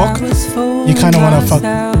for a walk, you kind of want to fuck.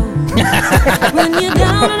 When you're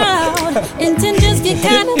down and out, intentions get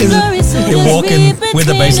kind of blurry, so You're just walking read with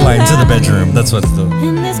the between bass line to the lines. bedroom. That's what it's doing.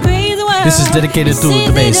 In this crazy world, This is dedicated to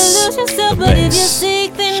the bass. The bass.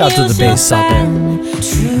 Shout to the bass out there.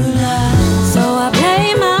 True love. So I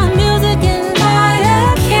play my music and light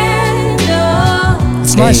a candle.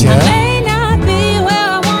 It's nice, I yeah? may not be where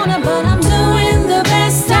I wanna, but I'm doing the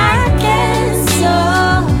best I can. So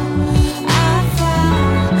I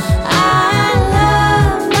found I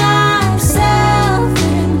love myself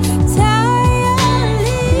entirely.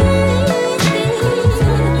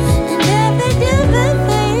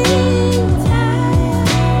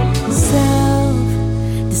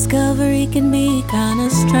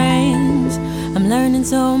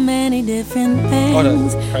 many different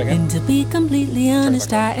things. And to be completely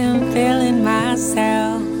honest, I am feeling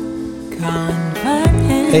myself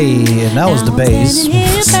confident. Hey, and that was the bass.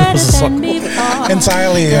 That was a song.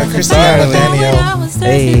 Entirely Christiana Danielle.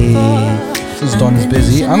 Hey, this is Don is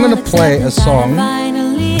busy. I'm gonna play a song.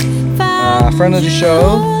 Friend of the show.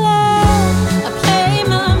 Play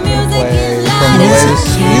from the latest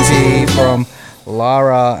EP from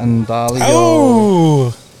Lara and Dalio.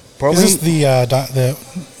 Oh, Probably, is this the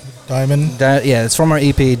Diamond? yeah, it's from our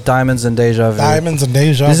EP Diamonds and Deja Vu. Diamonds and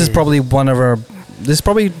Deja This is Vu. probably one of our. This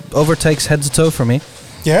probably overtakes head to toe for me.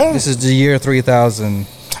 Yeah. This is the year 3000.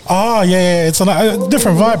 Oh yeah, it's a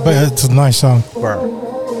different vibe, but it's a nice song.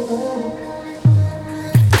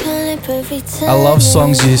 I love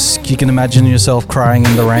songs you can imagine yourself crying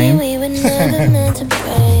in the rain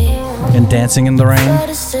and dancing in the rain.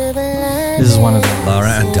 This is one of them.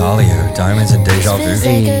 Lara and Dalio, Diamonds and Deja Vu.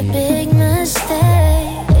 Hey.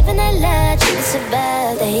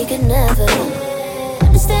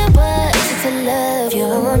 Love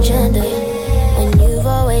your own gender when you've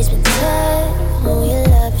always been told your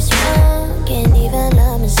love is wrong, can't even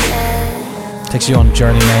love myself. Takes you on a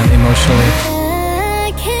journey, man, emotionally.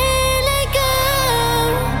 I can't let go.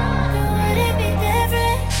 Would it be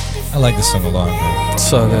different if I like this song a lot, man.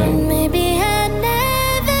 So good. maybe I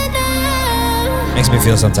never know? Makes me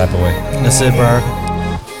feel some type of way. That's it, bro.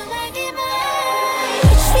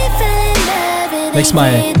 Makes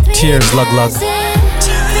my tears lug lug.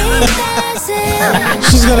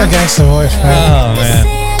 She's got a gangster voice, man. Oh, man.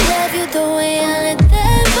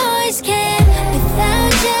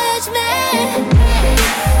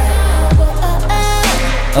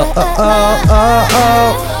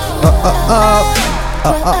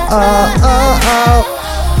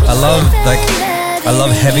 I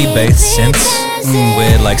love heavy bass synths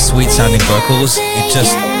with like sweet sounding vocals. It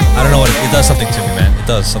just, I don't know what it does something to me, man. It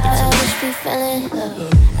does something to me.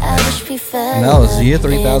 And that was Year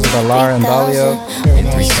 3000 by Lara and Dalio.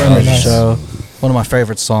 Friend of the show. One of my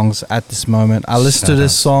favorite songs at this moment. I listened to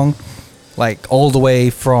this song like all the way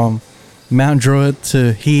from Mount Druitt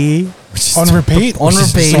to here. On repeat? On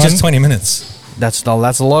repeat. Just 20 minutes. That's a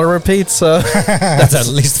lot of repeats. So That's at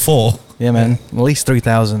least 4. yeah, man, at least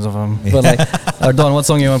 3,000 of them. But like, Don, what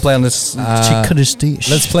song you want to play on this?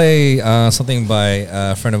 Let's play something by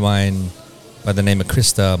a friend of mine by the name of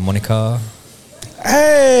Krista Monica.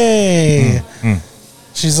 Hey,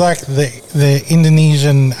 she's like the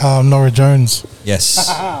Indonesian Nora Jones. Yes.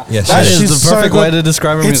 Yes. That she is is. the perfect way to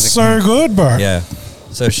describe her It's music. so good, bro. Yeah.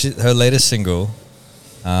 So her latest single,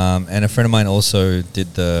 and a friend of mine also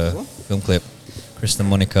did the film clip, Krista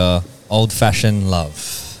Monica, Old Fashioned Love.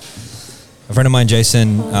 A friend of mine,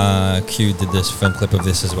 Jason Q, did this film clip of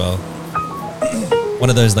this as well.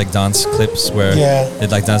 One of those like dance clips where they're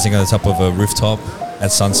like dancing on the top of a rooftop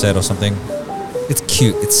at sunset or something. It's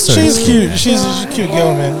cute. It's so She's cute. man. She's a cute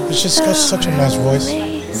girl, man. But she's got such a nice voice.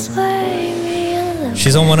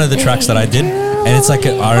 She's on one of the tracks that I did, and it's like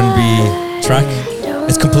an R&B track.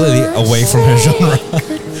 It's completely away from her genre.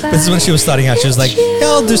 But this is when she was starting out. She was like, "Yeah,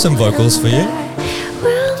 I'll do some vocals for you."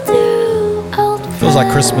 Feels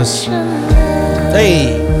like Christmas.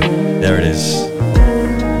 Hey, There it is.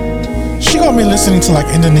 She got me listening to like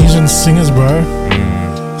Indonesian singers, bro.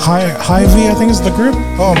 Hi V, I think is the group.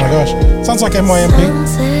 Oh my gosh, sounds like MYMP.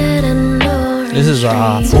 this is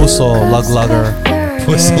Puso Lug Lugger.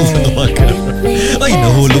 Puso lug-lugger. Ay,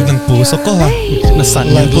 nahulog ng puso ko ha. Nasaan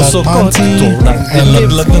yung Lag-lag puso ko? panty.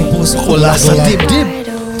 Nalaglag ng puso ko. Wala sa dibdib.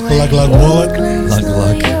 Lug Lug Wallet.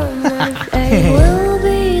 Lag-lag.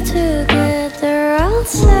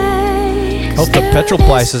 Hope the petrol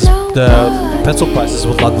prices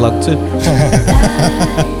with lug lug too.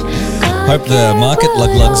 Hope the market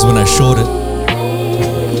lug-lugs when I short it.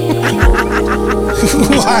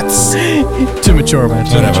 What? Too mature, man.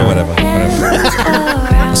 Whatever.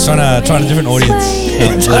 I was trying a different audience.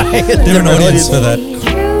 Different audience for that.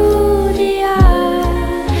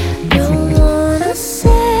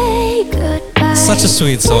 Such a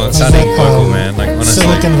sweet song, sounding vocal, man. Like honestly.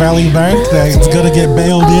 Silicon Valley Bank that's gonna get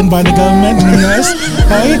bailed in by the government in the US.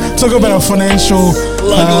 Hey, talk about a financial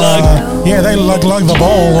Lug-lug. Yeah, they lug the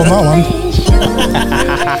ball on that one.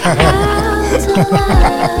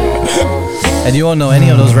 And you won't know any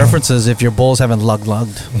of those references if your balls haven't lug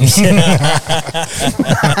lugged.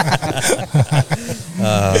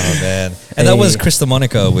 Oh man! And that was Krista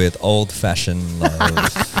Monica with Old Fashioned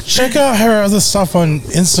Love. Check out her other stuff on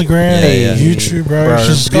Instagram, Yeah. YouTube, bro. Bro,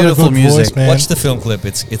 She's got a beautiful good music. voice, man. Watch the film clip.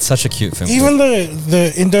 It's such a cute film. Even clip.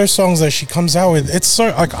 the Indo songs that she comes out with, it's so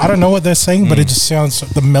like I don't know what they're saying, but it just sounds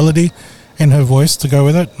the melody in her voice to go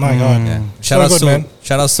with it. My God. Yeah. So good, man.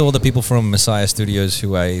 Shout out to all the people from Messiah Studios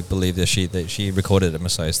who I believe that she recorded at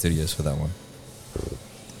Messiah Studios for that one.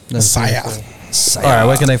 Messiah. All right,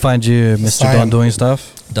 where can they find you, Mr. Messiah. Don Doing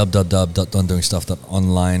Stuff?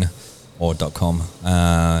 www.dondoingstuff.online or .com.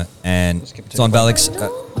 And Don Valix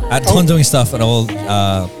at Don Doing Stuff at all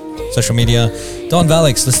social media. Don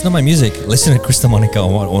Valix, listen to my music. Listen to Krista Monica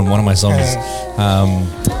on one of my songs on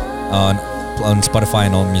Spotify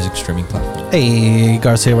and all music streaming platforms. Hey,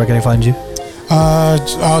 Garcia, where can I find you?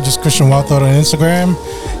 Just Christian Walthought on Instagram.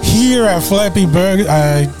 Here at Flappy Burger,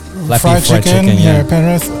 fried chicken here at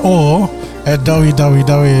Penrith, or at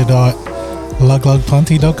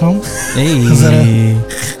www.luglugpunty.com. Hey. Is that a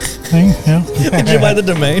thing? Yeah. Did you buy the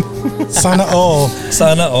domain? Sana all.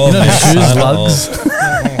 Sana all. You know the shoes, Sana lugs?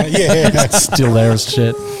 Yeah. Still there as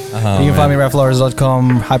shit. You can find me at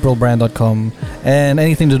raflores.com, hyperbrand.com, and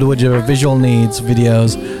anything to do with your visual needs,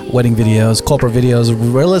 videos, wedding videos, corporate videos,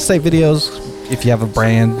 real estate videos, if you have a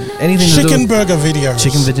brand, anything to do Chicken burger videos.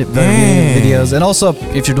 videos. And also,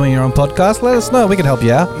 if you're doing your own podcast, let us know. We can help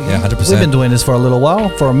you out. Yeah, 100%. We've been doing this for a little while,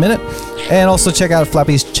 for a minute. And also check out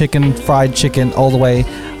Flappy's Fried Chicken, all the way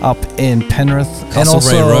up in Penrith.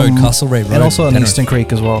 Castlereagh Road. And also in Penrith. Eastern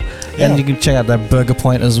Creek as well. Yeah. And you can check out that Burger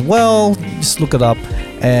Point as well. Just look it up.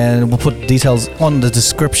 And we'll put details on the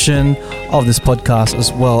description of this podcast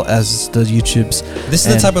as well as the YouTubes. This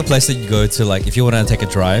is the type of place that you go to, like, if you want to take a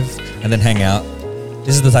drive and then hang out.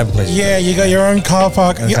 This is the type of place. Yeah, you got your own car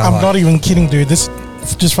park. Car I'm park. not even kidding, dude. This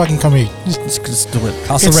just fucking come here. Just do it.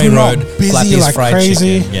 Castlereagh It's not Road, busy Flappy's like Fried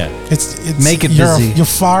crazy. Chicken. Yeah. It's Make it you're, busy. You're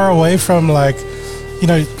far away from like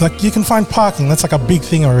you can find parking. That's like a big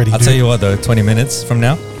thing already. I'll dude. tell you what, though, 20 minutes from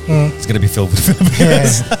now, it's going to be filled with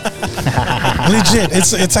Filipinos. Yeah. Legit.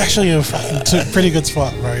 It's actually a fucking pretty good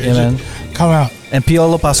spot, bro. You Yeah, man. should come out. And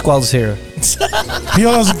Piolo Pascual's here.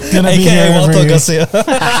 Piolo's gonna be here AKA Walter every Garcia.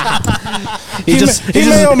 He just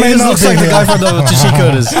may or may not looks be like the here. guy from the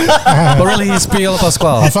Coders. But really, he's Piolo Pascual.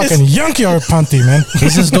 I'll fucking yank your panty, man.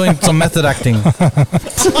 He's just doing some method acting.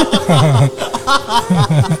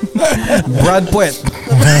 Brad Puet.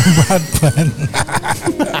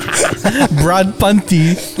 Brad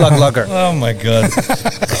Panty Lag Lagger. Oh, my God.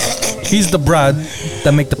 He's the Brad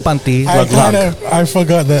that make the Panty Lag Lag. I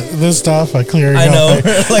forgot that this stuff are clearing I up. know.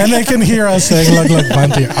 Like, and they can hear us saying "lug lug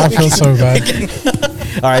panty." I feel so bad.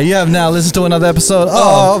 All right, you have now listened to another episode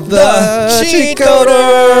of the Cheat You can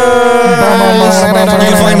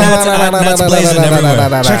find Nats Blazing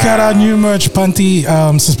everywhere. Check out our new merch, panty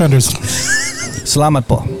suspenders. Salamat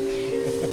po.